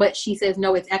 But she says,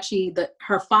 no, it's actually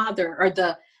her father, or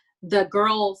the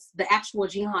actual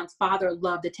Jihan's father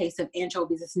loved the taste of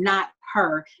anchovies. It's not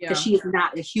her, because she is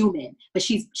not a human, but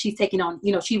she's taking on,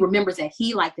 she remembers that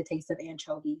he liked the taste of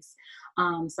anchovies. So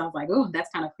I was like, oh, that's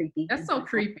kind of creepy. That's so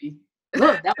creepy.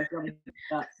 Look, that was really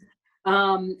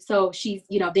so she's,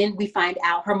 then we find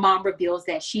out her mom reveals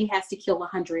that she has to kill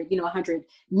 100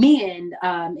 men,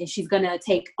 and she's going to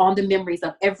take on the memories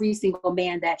of every single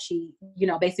man that she,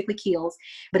 basically kills.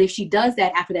 But if she does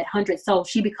that after that 100 souls,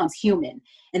 she becomes human.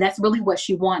 And that's really what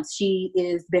she wants. She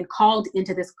is been called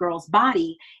into this girl's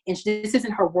body, and this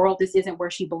isn't her world. This isn't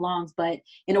where she belongs. But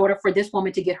in order for this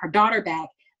woman to get her daughter back,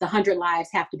 the 100 lives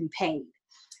have to be paid.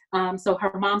 So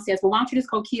her mom says, well, why don't you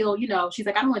just go kill, she's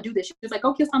like, I don't want to do this. She's like,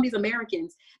 go kill some of these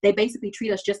Americans. They basically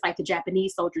treat us just like the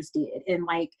Japanese soldiers did. And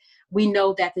like, we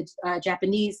know that the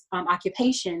Japanese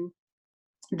occupation,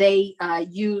 they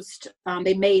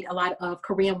made a lot of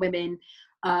Korean women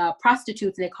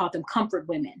prostitutes, and they called them comfort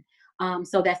women.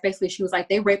 So that's basically, she was like,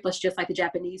 they rape us just like the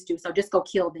Japanese do. So just go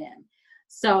kill them.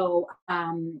 So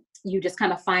you just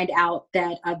kind of find out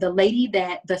that the lady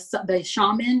that the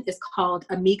shaman is called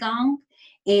Amigang,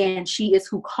 and she is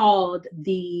who called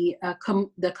the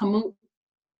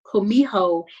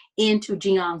Kumiho into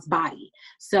Jiang's body.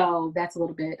 So that's a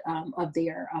little bit of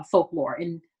their folklore.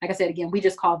 And like I said, again, we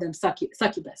just call them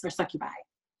succubus or succubi.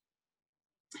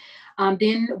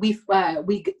 Then we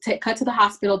cut to the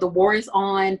hospital. The war is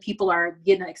on. People are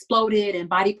getting exploded and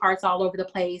body parts all over the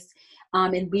place.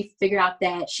 And we figure out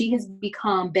that she has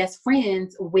become best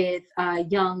friends with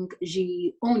young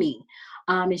Ji Uni.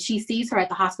 And she sees her at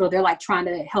the hospital. They're like trying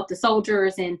to help the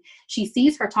soldiers. And she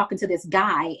sees her talking to this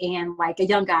guy, and like a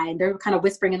young guy, and they're kind of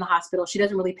whispering in the hospital. She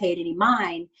doesn't really pay it any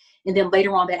mind. And then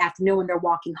later on that afternoon, when they're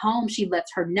walking home, she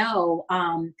lets her know,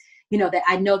 that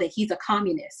I know that he's a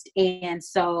communist. And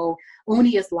so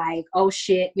Uni is like, oh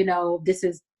shit, this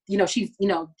is, she's,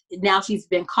 now she's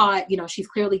been caught, she's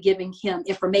clearly giving him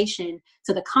information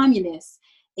to the communists.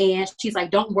 And she's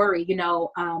like, don't worry,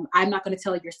 I'm not going to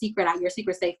tell your secret. Your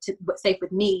secret's safe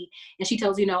with me. And she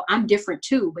tells, I'm different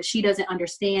too, but she doesn't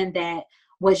understand that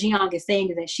what Jiang is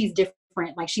saying is that she's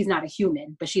different. Like, she's not a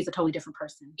human, but she's a totally different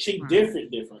person. She's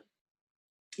different.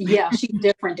 Yeah, she's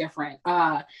different.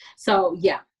 So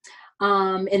yeah.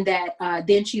 And that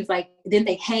then she's like, then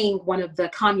they hang one of the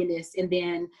communists, and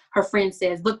then her friend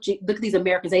says, look at these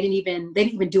Americans, they didn't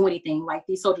even do anything. Like,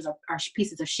 these soldiers are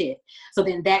pieces of shit. So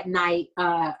then that night,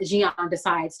 Jian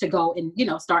decides to go and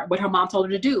start what her mom told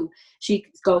her to do. She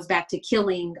goes back to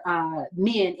killing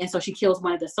men, and so she kills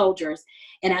one of the soldiers.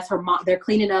 And as her mom, they're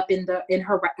cleaning up in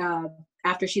her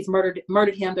after she's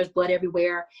murdered him, there's blood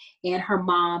everywhere, and her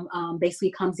mom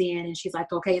basically comes in, and she's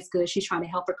like, okay, it's good. She's trying to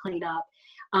help her clean up.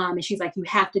 And she's like, you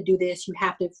have to do this. You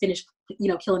have to finish,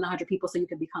 killing 100 people so you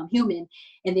can become human.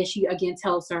 And then she again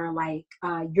tells her, like,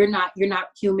 you're not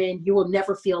human. You will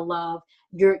never feel love.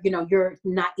 You're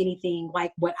not anything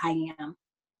like what I am.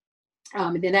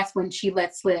 And then that's when she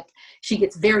lets slip. She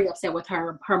gets very upset with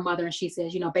her mother, and she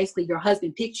says, basically your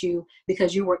husband picked you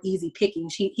because you were easy picking.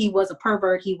 He was a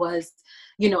pervert. He was,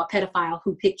 a pedophile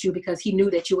who picked you because he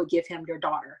knew that you would give him your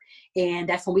daughter. And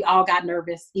that's when we all got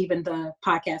nervous. Even the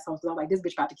podcast host was like, this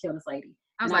bitch about to kill this lady.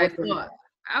 I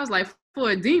was like, for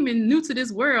a demon new to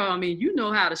this world, I mean, you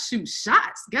know how to shoot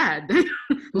shots. God damn.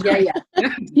 Yeah.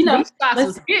 Shots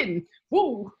was hitting.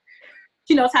 Woo.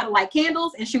 She knows how to light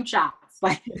candles and shoot shots.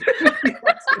 Like,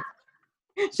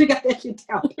 she got that shit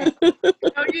down.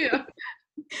 Oh yeah.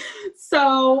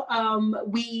 So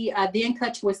we then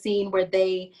cut to a scene where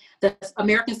the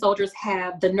American soldiers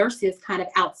have the nurses kind of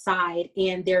outside,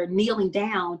 and they're kneeling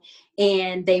down,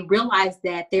 and they realize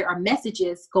that there are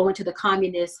messages going to the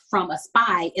communists from a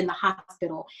spy in the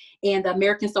hospital. And the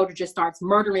American soldier just starts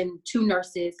murdering 2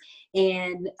 nurses,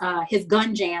 and his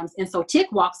gun jams. And so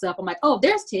Tick walks up. I'm like, oh,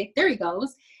 there's Tick. There he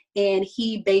goes. And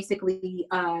he basically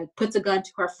puts a gun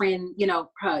to her friend,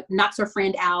 knocks her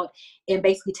friend out, and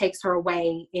basically takes her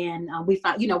away. And we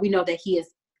know that he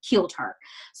has killed her.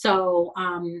 So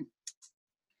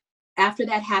after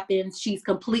that happens, she's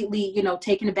completely,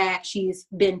 taken aback. She's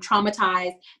been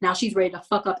traumatized. Now she's ready to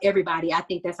fuck up everybody. I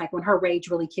think that's like when her rage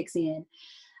really kicks in.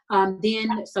 You want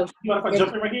to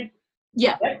jump in right here?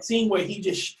 Yeah. That scene where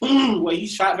he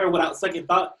shot her without second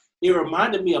thought. It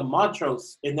reminded me of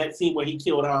Montrose in that scene where he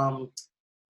killed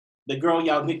the girl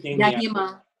y'all nicknamed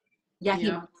Yahima.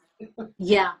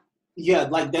 Yeah. Yeah,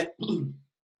 like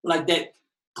that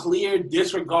clear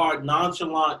disregard,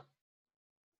 nonchalant,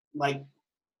 like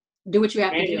do what you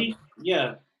have to do.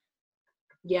 Yeah.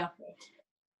 Yeah.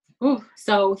 Ooh.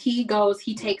 So he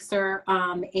takes her,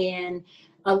 and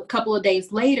a couple of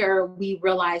days later, we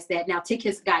realize that now Tick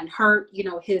has gotten hurt.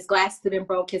 His glasses have been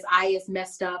broke. His eye is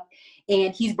messed up,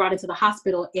 and he's brought into the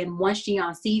hospital. And once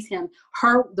Jian sees him,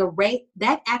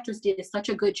 that actress did such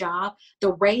a good job.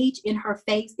 The rage in her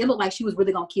face, it looked like she was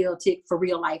really gonna kill Tick for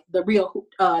real life. The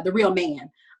real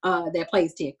man that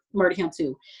plays Tick murdered him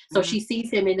too. So she sees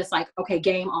him, and it's like, okay,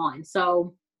 game on.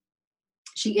 So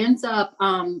she ends up.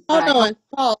 Hold on,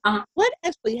 Paul. What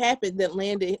actually happened that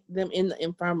landed them in the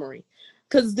infirmary?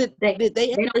 Because did they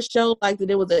ever show like that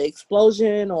there was an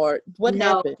explosion or what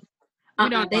happened?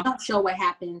 They don't show what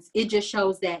happens. It just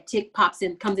shows that Tick comes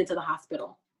into the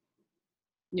hospital.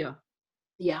 Yeah.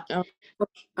 Yeah.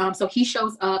 Oh. So he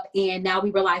shows up, and now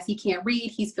we realize he can't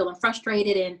read. He's feeling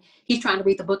frustrated, and he's trying to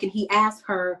read the book, and he asks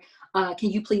her,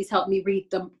 can you please help me read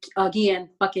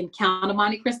fucking Count of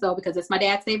Monte Cristo, because it's my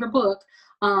dad's favorite book.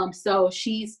 So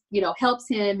she's, helps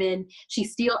him, and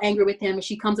she's still angry with him, and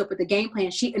she comes up with a game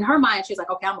plan. In her mind, she's like,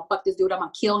 okay, I'm gonna fuck this dude. I'm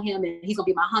gonna kill him, and he's gonna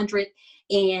be my 100.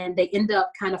 And they end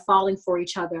up kind of falling for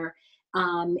each other.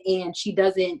 And she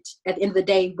doesn't, at the end of the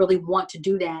day, really want to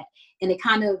do that. And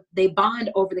they bond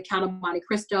over the Count of Monte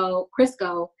Cristo.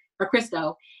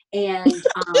 And Is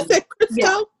that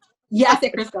Crisco? Yeah, I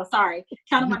said Crisco, sorry.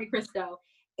 Count of Monte Cristo.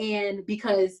 And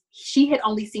because she had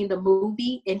only seen the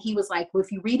movie, and he was like, well,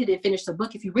 if you read it and finish the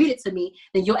book, if you read it to me,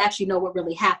 then you'll actually know what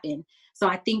really happened. So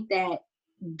I think that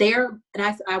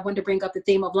and I wanted to bring up the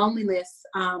theme of loneliness.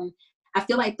 I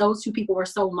feel like those two people were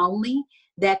so lonely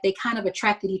that they kind of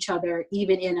attracted each other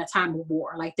even in a time of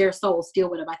war. Like their souls still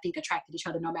would have, I think, attracted each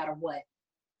other no matter what.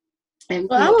 And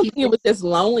well, I don't think it was just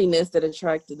loneliness that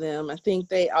attracted them. I think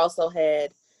they also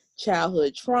had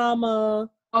childhood trauma.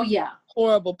 Oh yeah,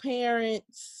 horrible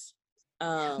parents.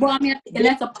 Well, I mean, and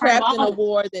that's a part trapped of in a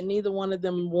war that neither one of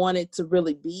them wanted to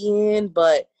really be in,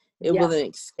 but it was an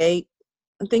escape.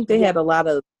 I think they had a lot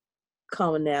of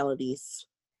commonalities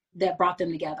that brought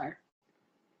them together.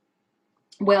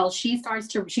 Well, she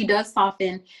does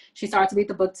soften. She starts to read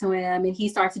the book to him, and he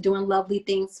starts doing lovely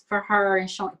things for her and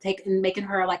making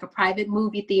her like a private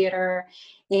movie theater.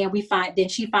 And then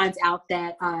she finds out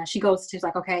that she's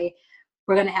like, okay,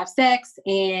 we're going to have sex.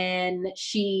 And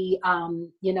she, her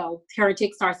and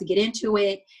Tick starts to get into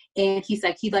it. And he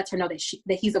lets her know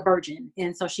that he's a virgin.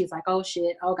 And so she's like, oh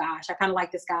shit, oh gosh, I kind of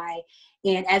like this guy.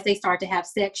 And as they start to have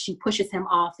sex, she pushes him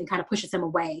off and kind of pushes him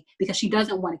away because she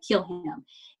doesn't want to kill him.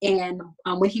 And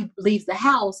when he leaves the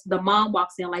house, the mom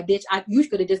walks in like, bitch, you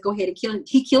should have just go ahead and kill him.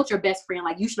 He killed your best friend.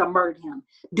 Like, you should have murdered him.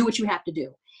 Do what you have to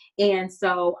do. And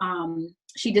so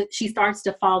she starts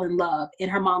to fall in love.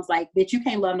 And her mom's like, bitch, you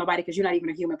can't love nobody because you're not even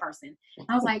a human person.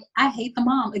 I was like, I hate the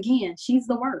mom. Again, she's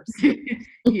the worst.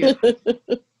 Yeah.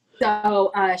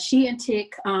 So she and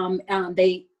Tick,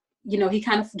 he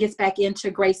kind of gets back into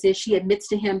Grace's. She admits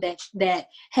to him that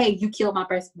hey, you killed my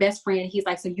best friend. He's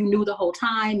like, so you knew the whole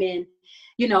time, and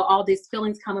all these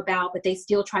feelings come about, but they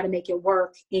still try to make it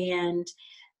work. And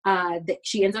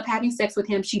she ends up having sex with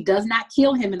him. She does not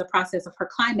kill him in the process of her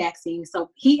climaxing,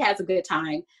 so he has a good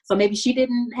time. So maybe she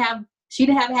didn't have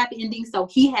a happy ending, so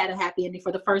he had a happy ending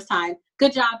for the first time.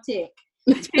 Good job, Tick.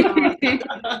 It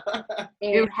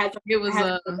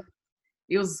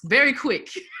was very quick.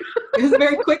 It was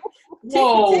very quick.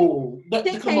 Whoa!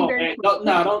 Come on, man. Don't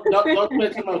do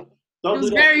that. Don't do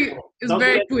that. It was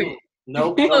very quick.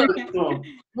 No.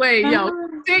 Wait,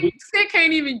 Tick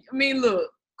can't even. I mean, look,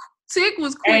 Tick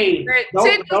was quick. Hey,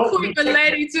 Tick was quick, but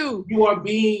lady too. You are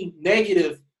being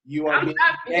negative.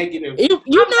 Negative. You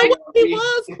know what? He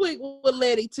was quick with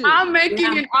Letty too. I'm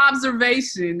making an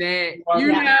observation that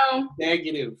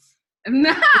negative.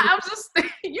 Nah, I'm just I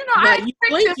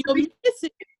blink, you'll miss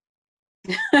it.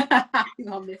 You're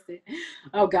gonna miss it.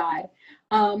 Oh God.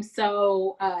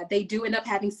 So they do end up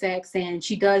having sex, and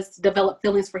she does develop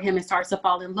feelings for him and starts to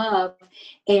fall in love.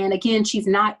 And again, she's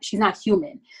not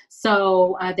human.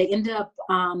 So they end up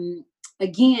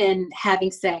again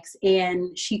having sex,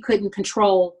 and she couldn't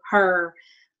control her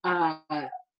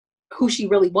who she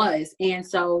really was. And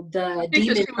so the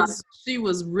demon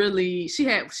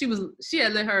she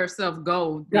had let herself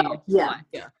go. Yeah.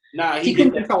 Nah, he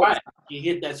hit that spot. He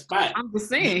hit that spot. I'm just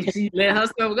saying, she let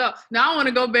herself go. Now I want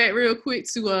to go back real quick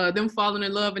to them falling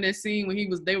in love in that scene when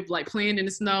they were like playing in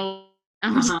the snow.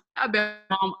 I bet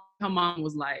her mom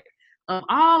was like, of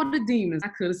all the demons I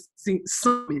could have seen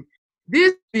summoned,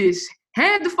 this bitch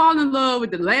had to fall in love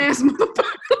with the last motherfucker.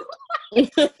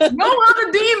 No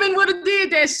other demon would have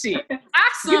did that shit. I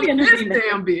summoned this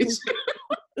damn bitch.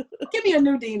 Give me a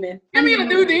new demon. Give me a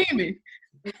new demon.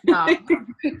 No,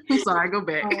 I'm sorry. Go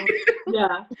back.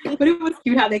 Yeah, but it was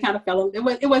cute how they kind of fell.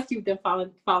 It was cute them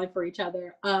falling for each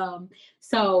other.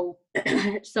 So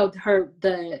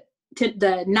the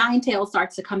nine tail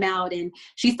starts to come out, and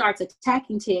she starts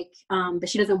attacking Tick, but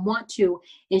she doesn't want to.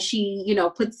 And she,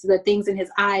 puts the things in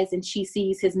his eyes, and she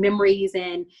sees his memories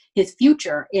and his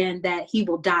future, and that he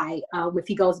will die if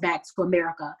he goes back to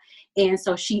America. And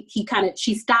so she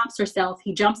stops herself.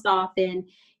 He jumps off, and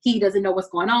he doesn't know what's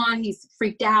going on. He's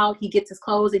freaked out. He gets his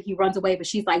clothes and he runs away. But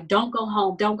she's like, don't go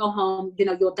home. Don't go home.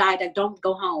 You'll die. Don't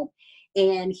go home.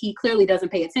 And he clearly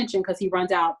doesn't pay attention because he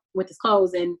runs out with his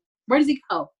clothes. And where does he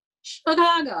go?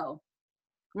 Chicago.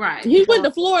 Right. He went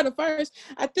to Florida first,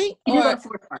 I think. He went to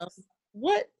Florida first.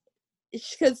 What?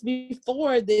 Because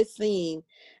before this scene,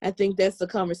 I think that's the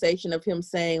conversation of him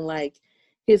saying like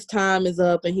his time is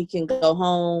up and he can go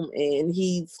home, and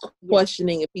he's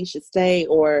questioning if he should stay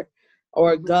or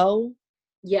go.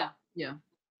 Yeah.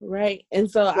 Right.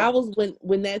 And so I was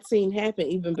when that scene happened,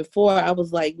 even before, I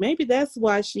was like, maybe that's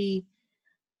why she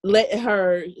let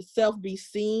herself be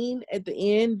seen at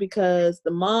the end, because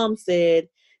the mom said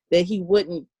that he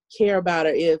wouldn't care about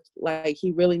her if like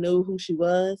he really knew who she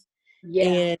was. Yeah.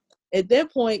 And at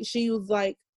that point she was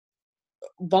like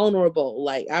vulnerable.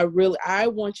 Like, I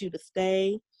want you to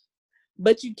stay,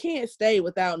 but you can't stay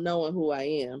without knowing who I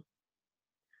am.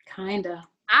 Kinda.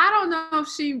 I don't know if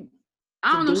she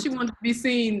wanted to be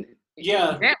seen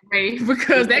that way,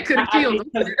 because that could have killed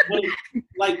him.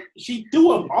 Like, she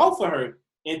threw him off of her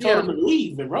and told him to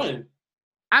leave and run.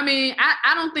 I mean,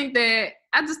 I don't think that.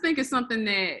 I just think it's something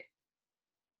that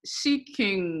she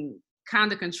can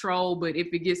kind of control, but if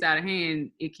it gets out of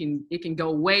hand, it can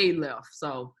go way left.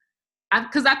 So,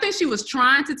 because I think she was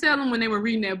trying to tell him when they were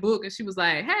reading that book, and she was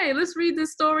like, "Hey, let's read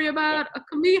this story about a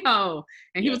Kamiho,"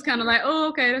 and he was kind of like, "Oh,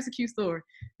 okay, that's a cute story."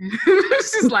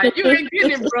 She's like, "You ain't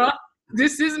getting it, bro.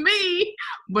 This is me."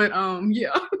 But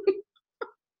yeah.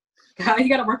 You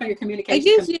got to work on your communication. I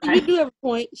guess you do have a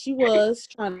point. She was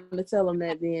trying to tell him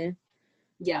that then.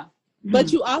 Yeah.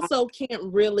 But you also can't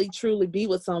really truly be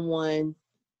with someone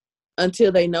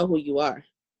until they know who you are.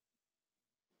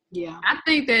 Yeah. I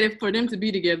think that if for them to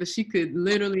be together, she could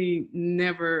literally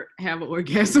never have an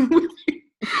orgasm with you.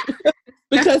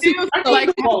 Because feels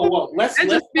like let's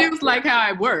feels like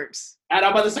how it works. And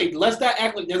I'm about to say, let's not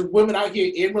act like there's women out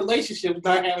here in relationships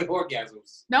not having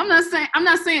orgasms. No, I'm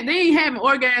not saying they ain't having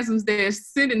orgasms. They're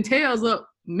sending tails up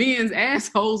men's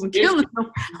assholes and killing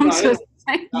them.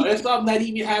 There's some not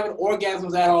even having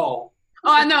orgasms at all.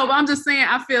 Oh, I know, but I'm just saying.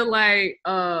 I feel like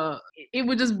it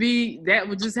would just be that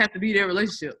would just have to be their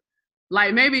relationship.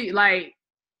 Like maybe like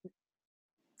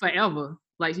forever.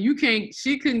 Like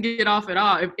she couldn't get off at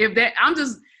all. If that, I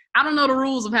don't know the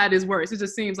rules of how this works. It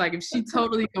just seems like if she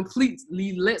totally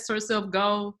completely lets herself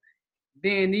go,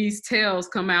 then these tails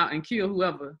come out and kill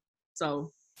whoever.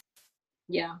 So,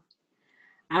 yeah,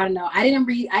 I don't know. I didn't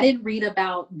read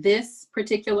about this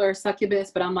particular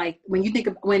succubus, but I'm like, when you think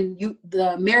of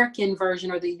the American version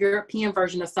or the European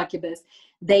version of succubus,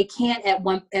 they can't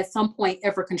at some point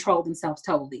ever control themselves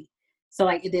totally. So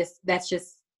like it's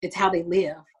how they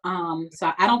live.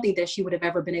 So I don't think that she would have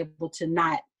ever been able to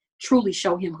not truly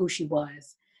show him who she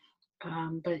was.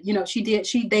 But you know, she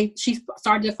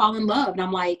started to fall in love. And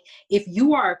I'm like, if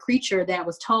you are a creature that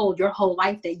was told your whole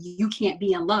life that you can't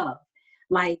be in love,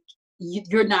 like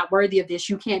you're not worthy of this,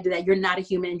 you can't do that, you're not a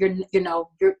human, you're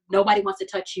nobody wants to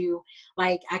touch you.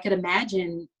 Like I could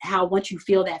imagine how once you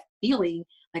feel that feeling,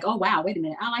 like, oh wow, wait a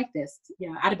minute, I like this.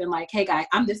 Yeah, I'd have been like, hey guy,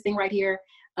 I'm this thing right here.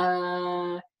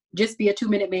 Just be a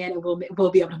 2-minute man and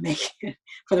we'll be able to make it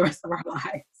for the rest of our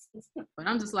lives. But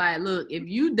I'm just like, look, if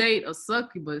you date a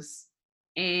succubus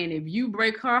and if you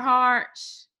break her heart,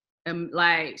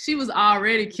 like she was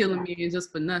already killing me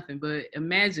just for nothing. But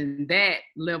imagine that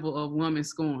level of woman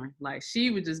scorn. Like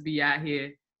she would just be out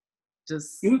here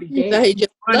just running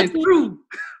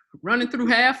through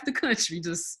half the country,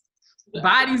 just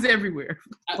bodies everywhere.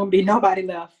 Won't be nobody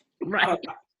left. Right.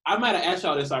 I might have asked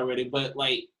y'all this already, but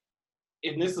like,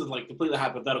 and this is like completely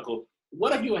hypothetical.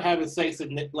 What if you were having sex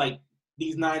and like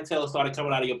these 9 tails started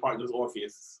coming out of your partner's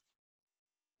orifice?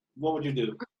 What would you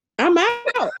do? I'm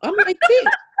out. I'm like,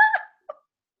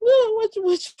 well, what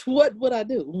would I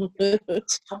do?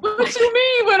 What you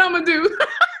mean? What I'm gonna do?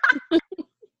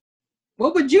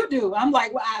 What would you do? I'm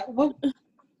like,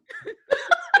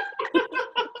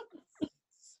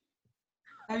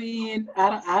 I mean,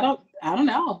 I don't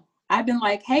know. I've been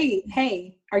like,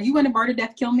 hey, are you going to murder,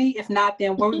 death, kill me? If not,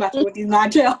 then what are we about to do with these 9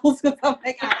 tails? I'm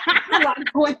like, a lot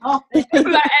going on. Like,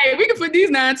 hey, we can put these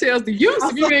 9 tails to use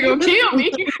if you ain't gonna kill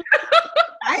me.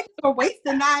 I ain't gonna waste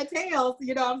the 9 tails.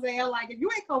 You know what I'm saying? Like, if you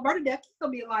ain't gonna murder, death, kill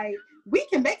me, like, we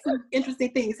can make some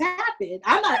interesting things happen.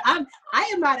 I don't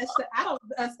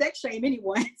sex shame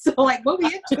anyone. So like, what we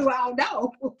into, I don't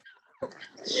know.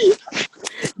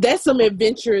 That's some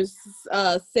adventurous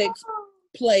sex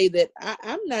play that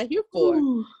I'm not here for.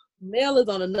 Mel is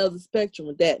on another spectrum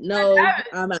with that. No,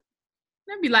 I'm out.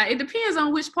 I'd be like, it depends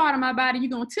on which part of my body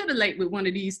you're gonna titillate with one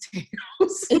of these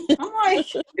tails. I'm like,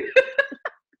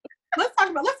 let's talk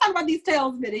about these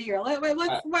tails a bit here. How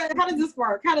does this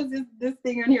work? How does this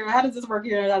thing in here? How does this work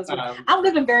here? I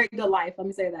lived a very good life. Let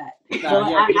me say that.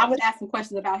 I would ask some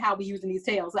questions about how we using these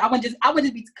tails. I would just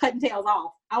be cutting tails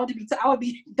off. I would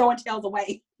be throwing tails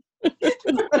away. That's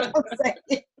what I'm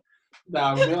saying.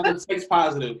 Nah, Mel sex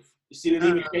positive. She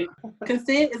didn't even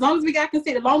consent. As long as we got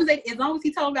consent, as long as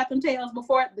he told about them tails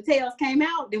before the tails came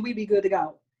out, then we'd be good to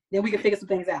go. Then we can figure some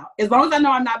things out. As long as I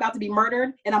know I'm not about to be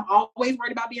murdered, and I'm always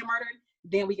worried about being murdered,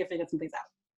 then we can figure some things out.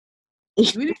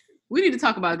 We need to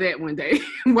talk about that one day.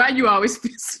 Why you always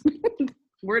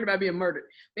worried about being murdered?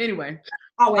 Anyway,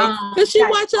 always because she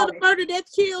watch other murder that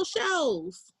kill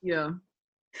shows. Yeah.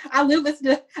 I listen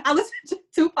to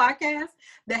 2 podcasts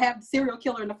that have serial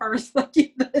killer in the first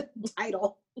the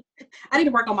title. I need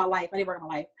to work on my life.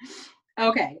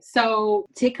 Okay, so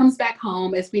Tic comes back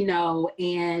home, as we know,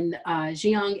 and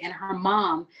Ji-young and her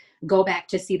mom go back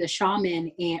to see the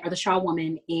shaman or the Shaw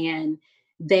woman, and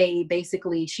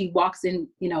she walks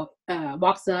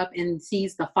up and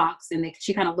sees the fox, and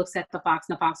she kind of looks at the fox,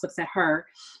 and the fox looks at her,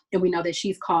 and we know that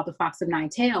she's called the Fox of 9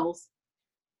 Tails.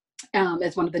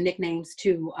 As one of the nicknames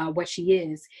to what she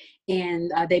is,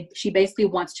 and she basically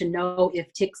wants to know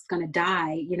if Tic's gonna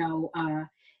die,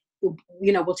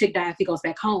 will Tick die if he goes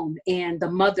back home? And the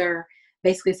mother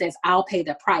basically says, I'll pay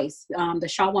the price. The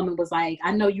Shaw woman was like,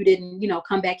 I know you didn't,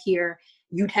 come back here.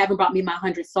 You haven't brought me my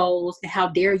 100 souls. And how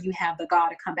dare you have the gall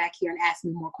to come back here and ask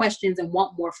me more questions and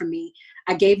want more from me?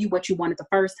 I gave you what you wanted the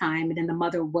first time. And then the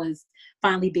mother was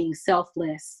finally being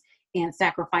selfless and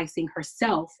sacrificing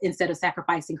herself instead of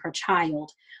sacrificing her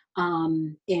child,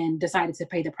 and decided to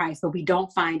pay the price. But we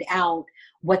don't find out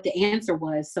what the answer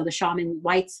was. So the shaman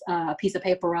lights a piece of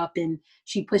paper up and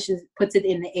she puts it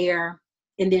in the air.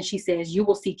 And then she says, you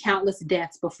will see countless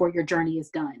deaths before your journey is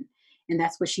done. And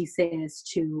that's what she says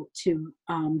to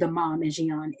the mom and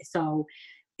Jian. So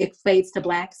it fades to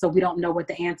black. So we don't know what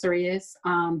the answer is.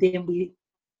 Then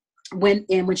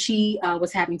when she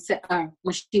was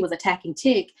when she was attacking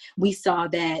Tick, we saw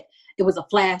that it was a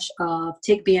flash of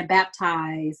Tick being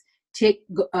baptized, Tick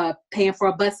paying for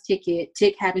a bus ticket,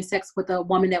 Tick having sex with a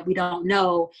woman that we don't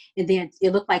know. And then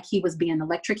it looked like he was being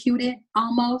electrocuted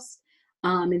almost.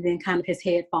 And then kind of his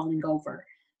head falling over.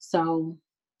 So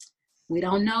we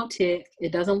don't know, Tick.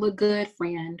 It doesn't look good,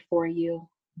 friend, for you.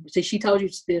 So she told you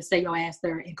to stay your ass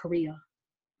there in Korea.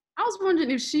 I was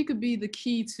wondering if she could be the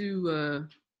key to,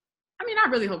 I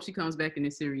really hope she comes back in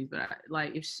this series, but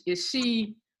is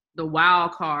she the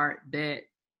wild card that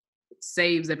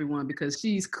saves everyone? Because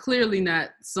she's clearly not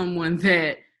someone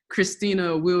that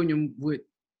Christina or William would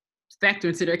factor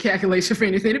into their calculation for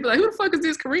anything. They'd be like, who the fuck is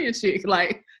this Korean chick?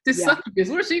 Like, this succubus,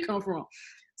 where'd she come from?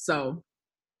 So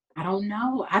I don't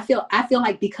know. I feel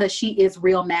like because she is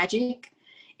real magic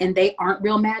and they aren't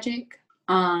real magic,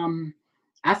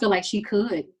 I feel like she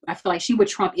could. I feel like she would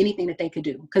trump anything that they could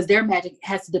do because their magic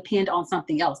has to depend on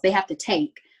something else. They have to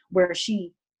take where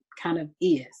she kind of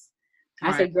is.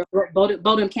 Right. I say, girl,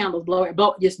 blow them candles,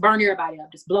 just burn everybody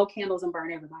up. Just blow candles and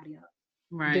burn everybody up.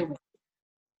 Right.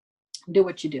 Do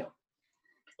what you do.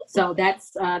 So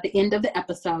that's the end of the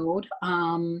episode.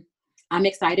 I'm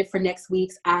excited for next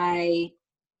week's.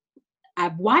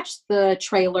 I've watched the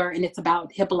trailer and it's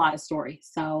about Hippolyta's story.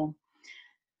 So,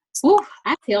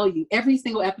 I tell you, every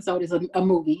single episode is a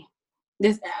movie.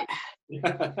 It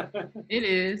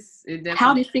is.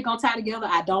 How this shit gonna tie together,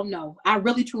 I don't know. I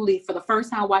really, truly, for the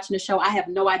first time watching the show, I have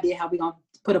no idea how we gonna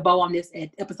put a bow on this at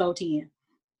episode 10.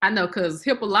 I know, because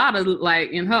Hippolyta,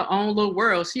 like, in her own little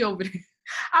world, she over there.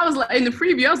 I was like, in the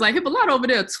preview, I was like, Hippolyta over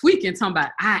there tweaking, talking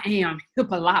about, I am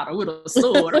Hippolyta with a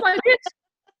sword. I'm like,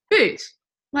 bitch,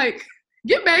 like,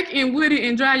 get back in Woody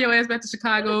and drive your ass back to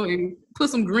Chicago and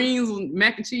put some greens and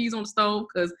mac and cheese on the stove,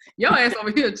 because your ass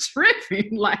over here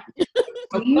tripping. Like,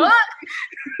 what?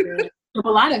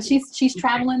 Hippolyta, she's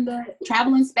traveling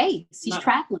space. She's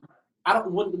traveling. I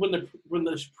don't when the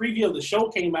preview of the show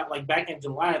came out, like back in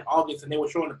July and August, and they were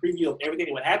showing the preview of everything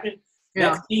that would happen. Yeah.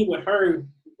 That scene with her,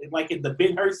 like in the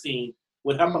Ben-Hur scene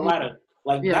with Hippolyta,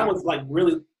 like that was like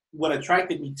really what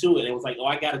attracted me to it. It was like, oh,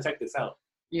 I gotta check this out.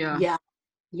 Yeah.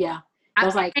 I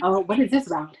was like, oh, what is this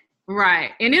about?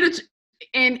 Right, and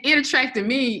it attracted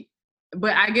me,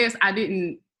 but I guess I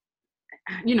didn't.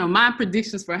 My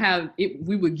predictions for how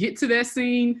we would get to that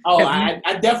scene. Oh, I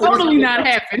definitely totally not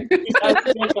happen.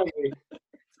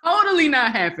 Totally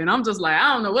not happen. I'm just like,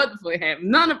 I don't know what the fuck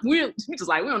happened. We just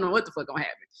like, we don't know what the fuck gonna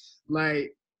happen.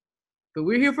 Like, but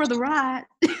we're here for the ride.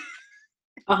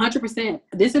 100%.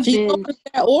 This has she been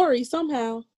that Ori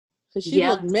somehow, because she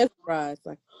looked mesmerized.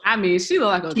 Like, she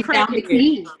looked like a found the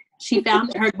key. She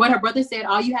found what her brother said.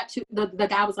 All you have to. The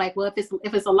guy was like, well,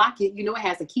 if it's a lock, it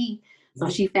has a key. So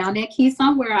she found that key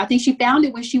somewhere. I think she found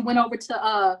it when she went over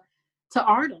to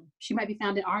Artem. She might be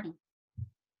found in Artem.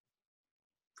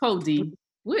 Poor D.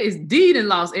 What is D and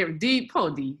lost every D? Poor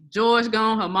D. George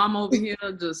gone. Her mom over here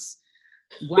just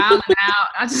wilding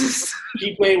out.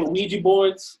 She playing with Ouija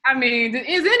boards. I mean,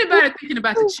 is anybody thinking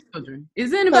about the children?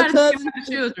 Is anybody thinking about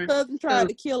the children? Cousin tried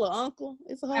to kill her uncle.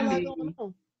 It's a whole lot going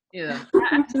on. Yeah,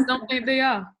 I just don't think they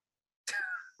are.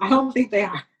 I don't think they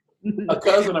are. A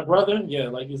cousin, a brother, yeah,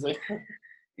 like you say.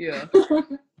 Yeah.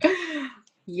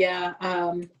 Yeah,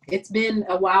 it's been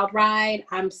a wild ride.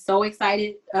 I'm so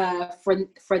excited for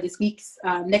this week's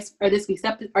next week's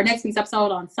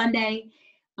episode on Sunday.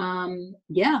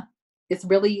 It's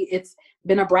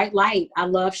been a bright light. I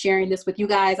love sharing this with you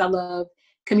guys. I love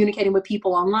communicating with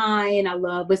people online. I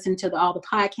love listening to all the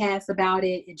podcasts about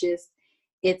it.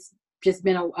 It's just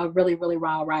been a really, really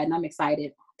wild ride, and I'm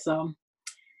excited. So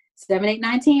 7, 8,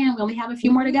 9, 10. We only have a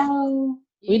few more to go.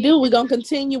 We do. We're going to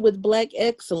continue with Black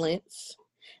Excellence.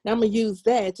 And I'm going to use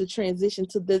that to transition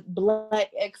to the Black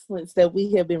Excellence that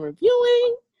we have been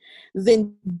reviewing.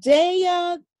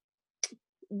 Zendaya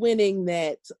winning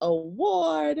that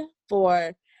award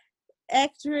for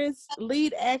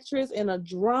lead actress in a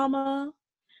drama.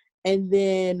 And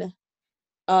then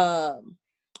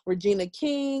Regina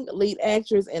King, lead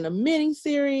actress in a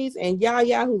miniseries, and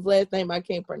Yaya, whose last name I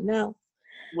can't pronounce.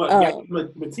 What,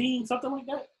 Mateen, something like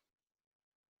that?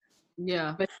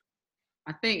 Yeah, but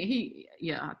I think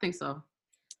I think so.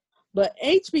 But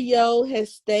HBO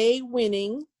has stayed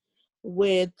winning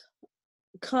with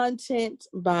content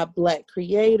by Black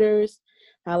creators,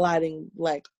 highlighting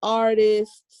Black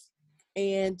artists,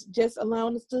 and just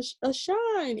allowing us to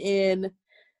shine in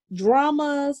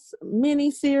dramas,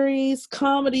 miniseries,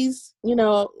 comedies. You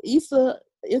know, Issa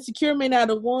Insecure may not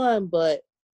have won, but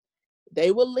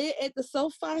they were lit at the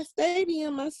SoFi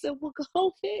Stadium. I said, well,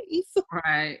 go ahead, Issa.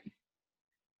 Right.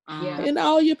 And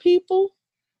all your people.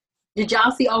 Did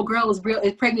y'all see old girl is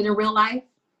pregnant in real life?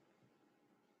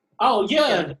 Oh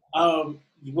yeah.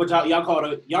 What y'all call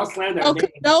her? Y'all slammed her. Oh,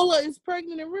 Condola is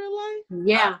pregnant in real life?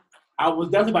 Yeah. I was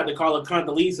definitely about to call her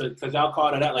Condoleezza because y'all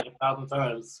called her that like 1,000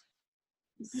 times.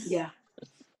 Yeah.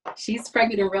 She's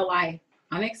pregnant in real life.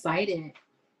 I'm excited.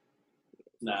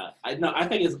 Nah, I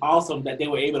think it's awesome that they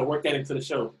were able to work that into the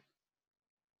show.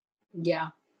 Yeah.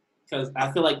 Because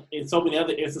I feel like in so many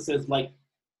other instances, like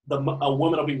a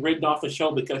woman will be written off the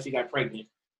show because she got pregnant.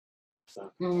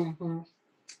 So. Mm-hmm.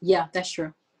 Yeah, that's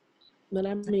true. But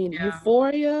I mean,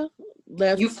 Euphoria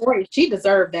left. Euphoria, she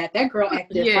deserved that. That girl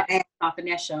acted her ass off in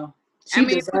that show. She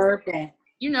deserved that.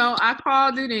 You know, I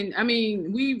called it, and I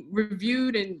mean, we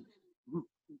reviewed and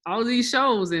all of these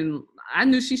shows, and I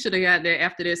knew she should have got there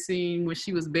after that scene when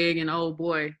she was begging old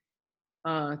boy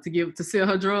to sell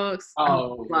her drugs.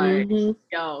 Oh, like,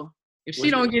 yo, if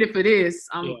she don't get it for this,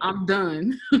 I'm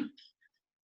done.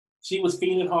 She was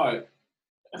feeling hard.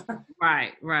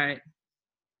 Right.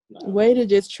 Way to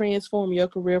just transform your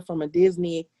career from a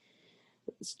Disney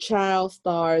child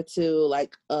star to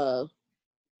like a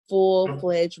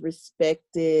full-fledged,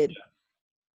 respected,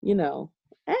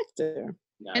 actor.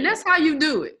 And that's how you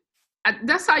do it.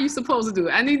 That's how you're supposed to do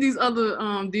it. I need these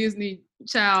other Disney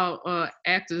child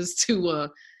actors to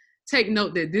take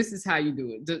note that this is how you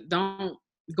do it. Don't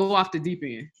go off the deep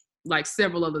end like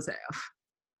several others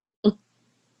have.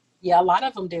 Yeah, a lot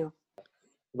of them do.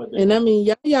 And I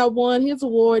mean, Yaya won his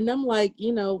award, and I'm like,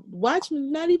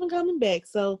 Watchmen not even coming back.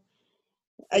 So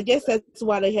I guess that's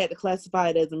why they had to classify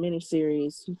it as a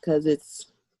miniseries, because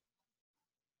it's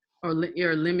or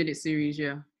a limited series,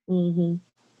 yeah. Mm-hmm.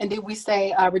 And did we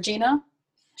say Regina?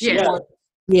 Yeah.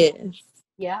 Yes.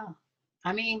 Yeah.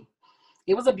 I mean,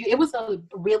 it was a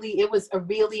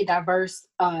really diverse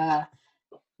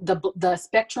the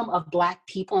spectrum of Black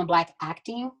people and Black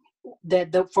acting.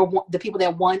 For the people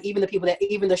that won, even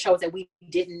the shows that we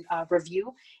didn't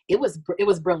review, it was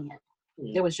brilliant.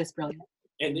 Yeah. It was just brilliant.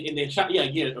 And then shout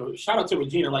out to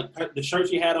Regina, like the shirt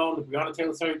she had on, the Breonna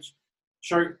Taylor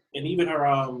shirt, and even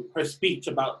her speech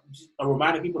about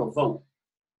reminding people to vote.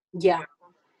 Yeah,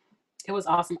 it was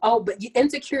awesome. Oh, but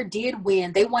Insecure did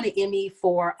win. They won an Emmy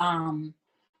for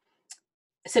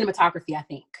cinematography, I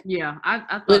think. Yeah,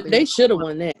 I thought they should have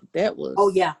won that. That was.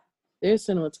 Oh yeah, their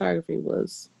cinematography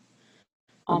was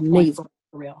on amazing. point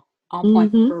for real. On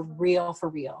point for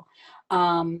real.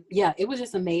 Yeah, it was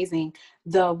just amazing.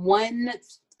 The one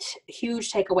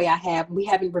huge takeaway I have, we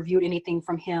haven't reviewed anything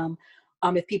from him.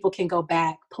 If people can go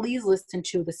back, please listen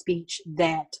to the speech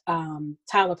that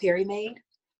Tyler Perry made,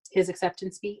 his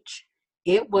acceptance speech.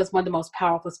 It was one of the most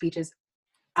powerful speeches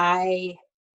I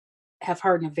have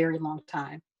heard in a very long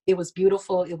time. It was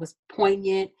beautiful. It was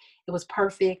poignant. It was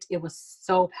perfect. It was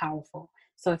so powerful.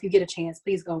 So if you get a chance,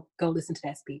 please go listen to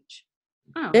that speech.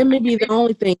 Oh, that may be the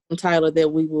only thing from Tyler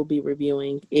that we will be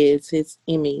reviewing is his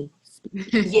Emmy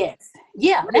speech. Yes.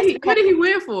 Yeah. What did he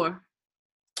win for?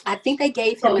 I think they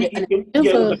gave him it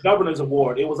was a governor's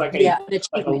award. It was like a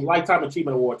lifetime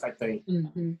achievement award type thing.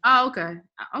 Mm-hmm. Oh, okay.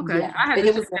 Yeah. I had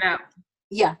to check it out.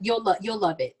 Yeah, you'll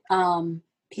love it.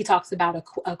 He talks about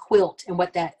a quilt and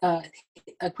what that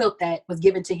a quilt that was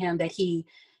given to him that he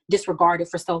disregarded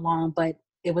for so long, but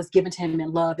it was given to him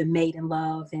in love and made in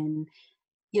love, and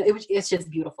it's just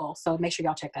beautiful. So make sure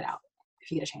y'all check that out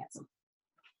if you get a chance.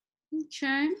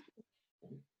 Okay.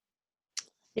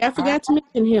 Yeah, I forgot to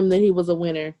mention him that he was a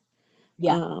winner.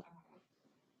 Yeah.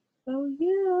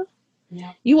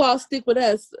 Yeah. You all stick with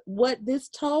us. What this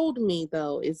told me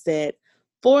though is that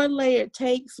 4 Layered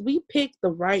Takes, we picked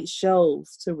the right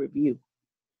shows to review.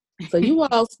 So you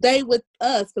all stay with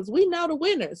us because we know the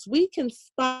winners. We can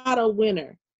spot a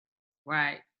winner.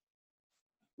 Right.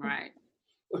 That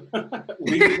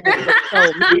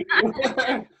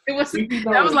was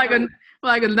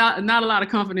like not a lot of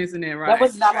confidence in there, right? That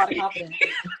was not a lot of confidence.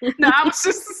 No, I was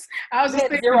just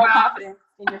thinking zero confidence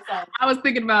in yourself. I was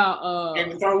thinking about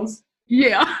Game of Thrones.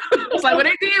 Yeah. It's like, well,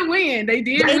 they did win. They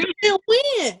did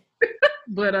win.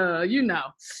 But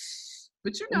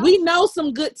we know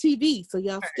some good TV, so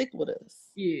y'all stick with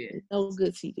us. Yeah, no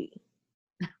good TV.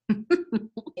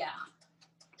 Yeah.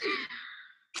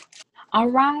 All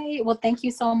right. Well, thank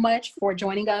you so much for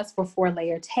joining us for 4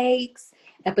 Layer Takes,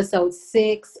 episode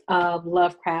 6 of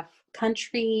Lovecraft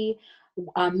Country.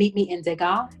 Meet me in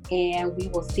Degas, and we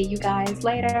will see you guys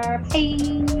later.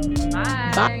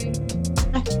 Bye. Bye.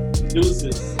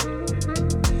 Deuces.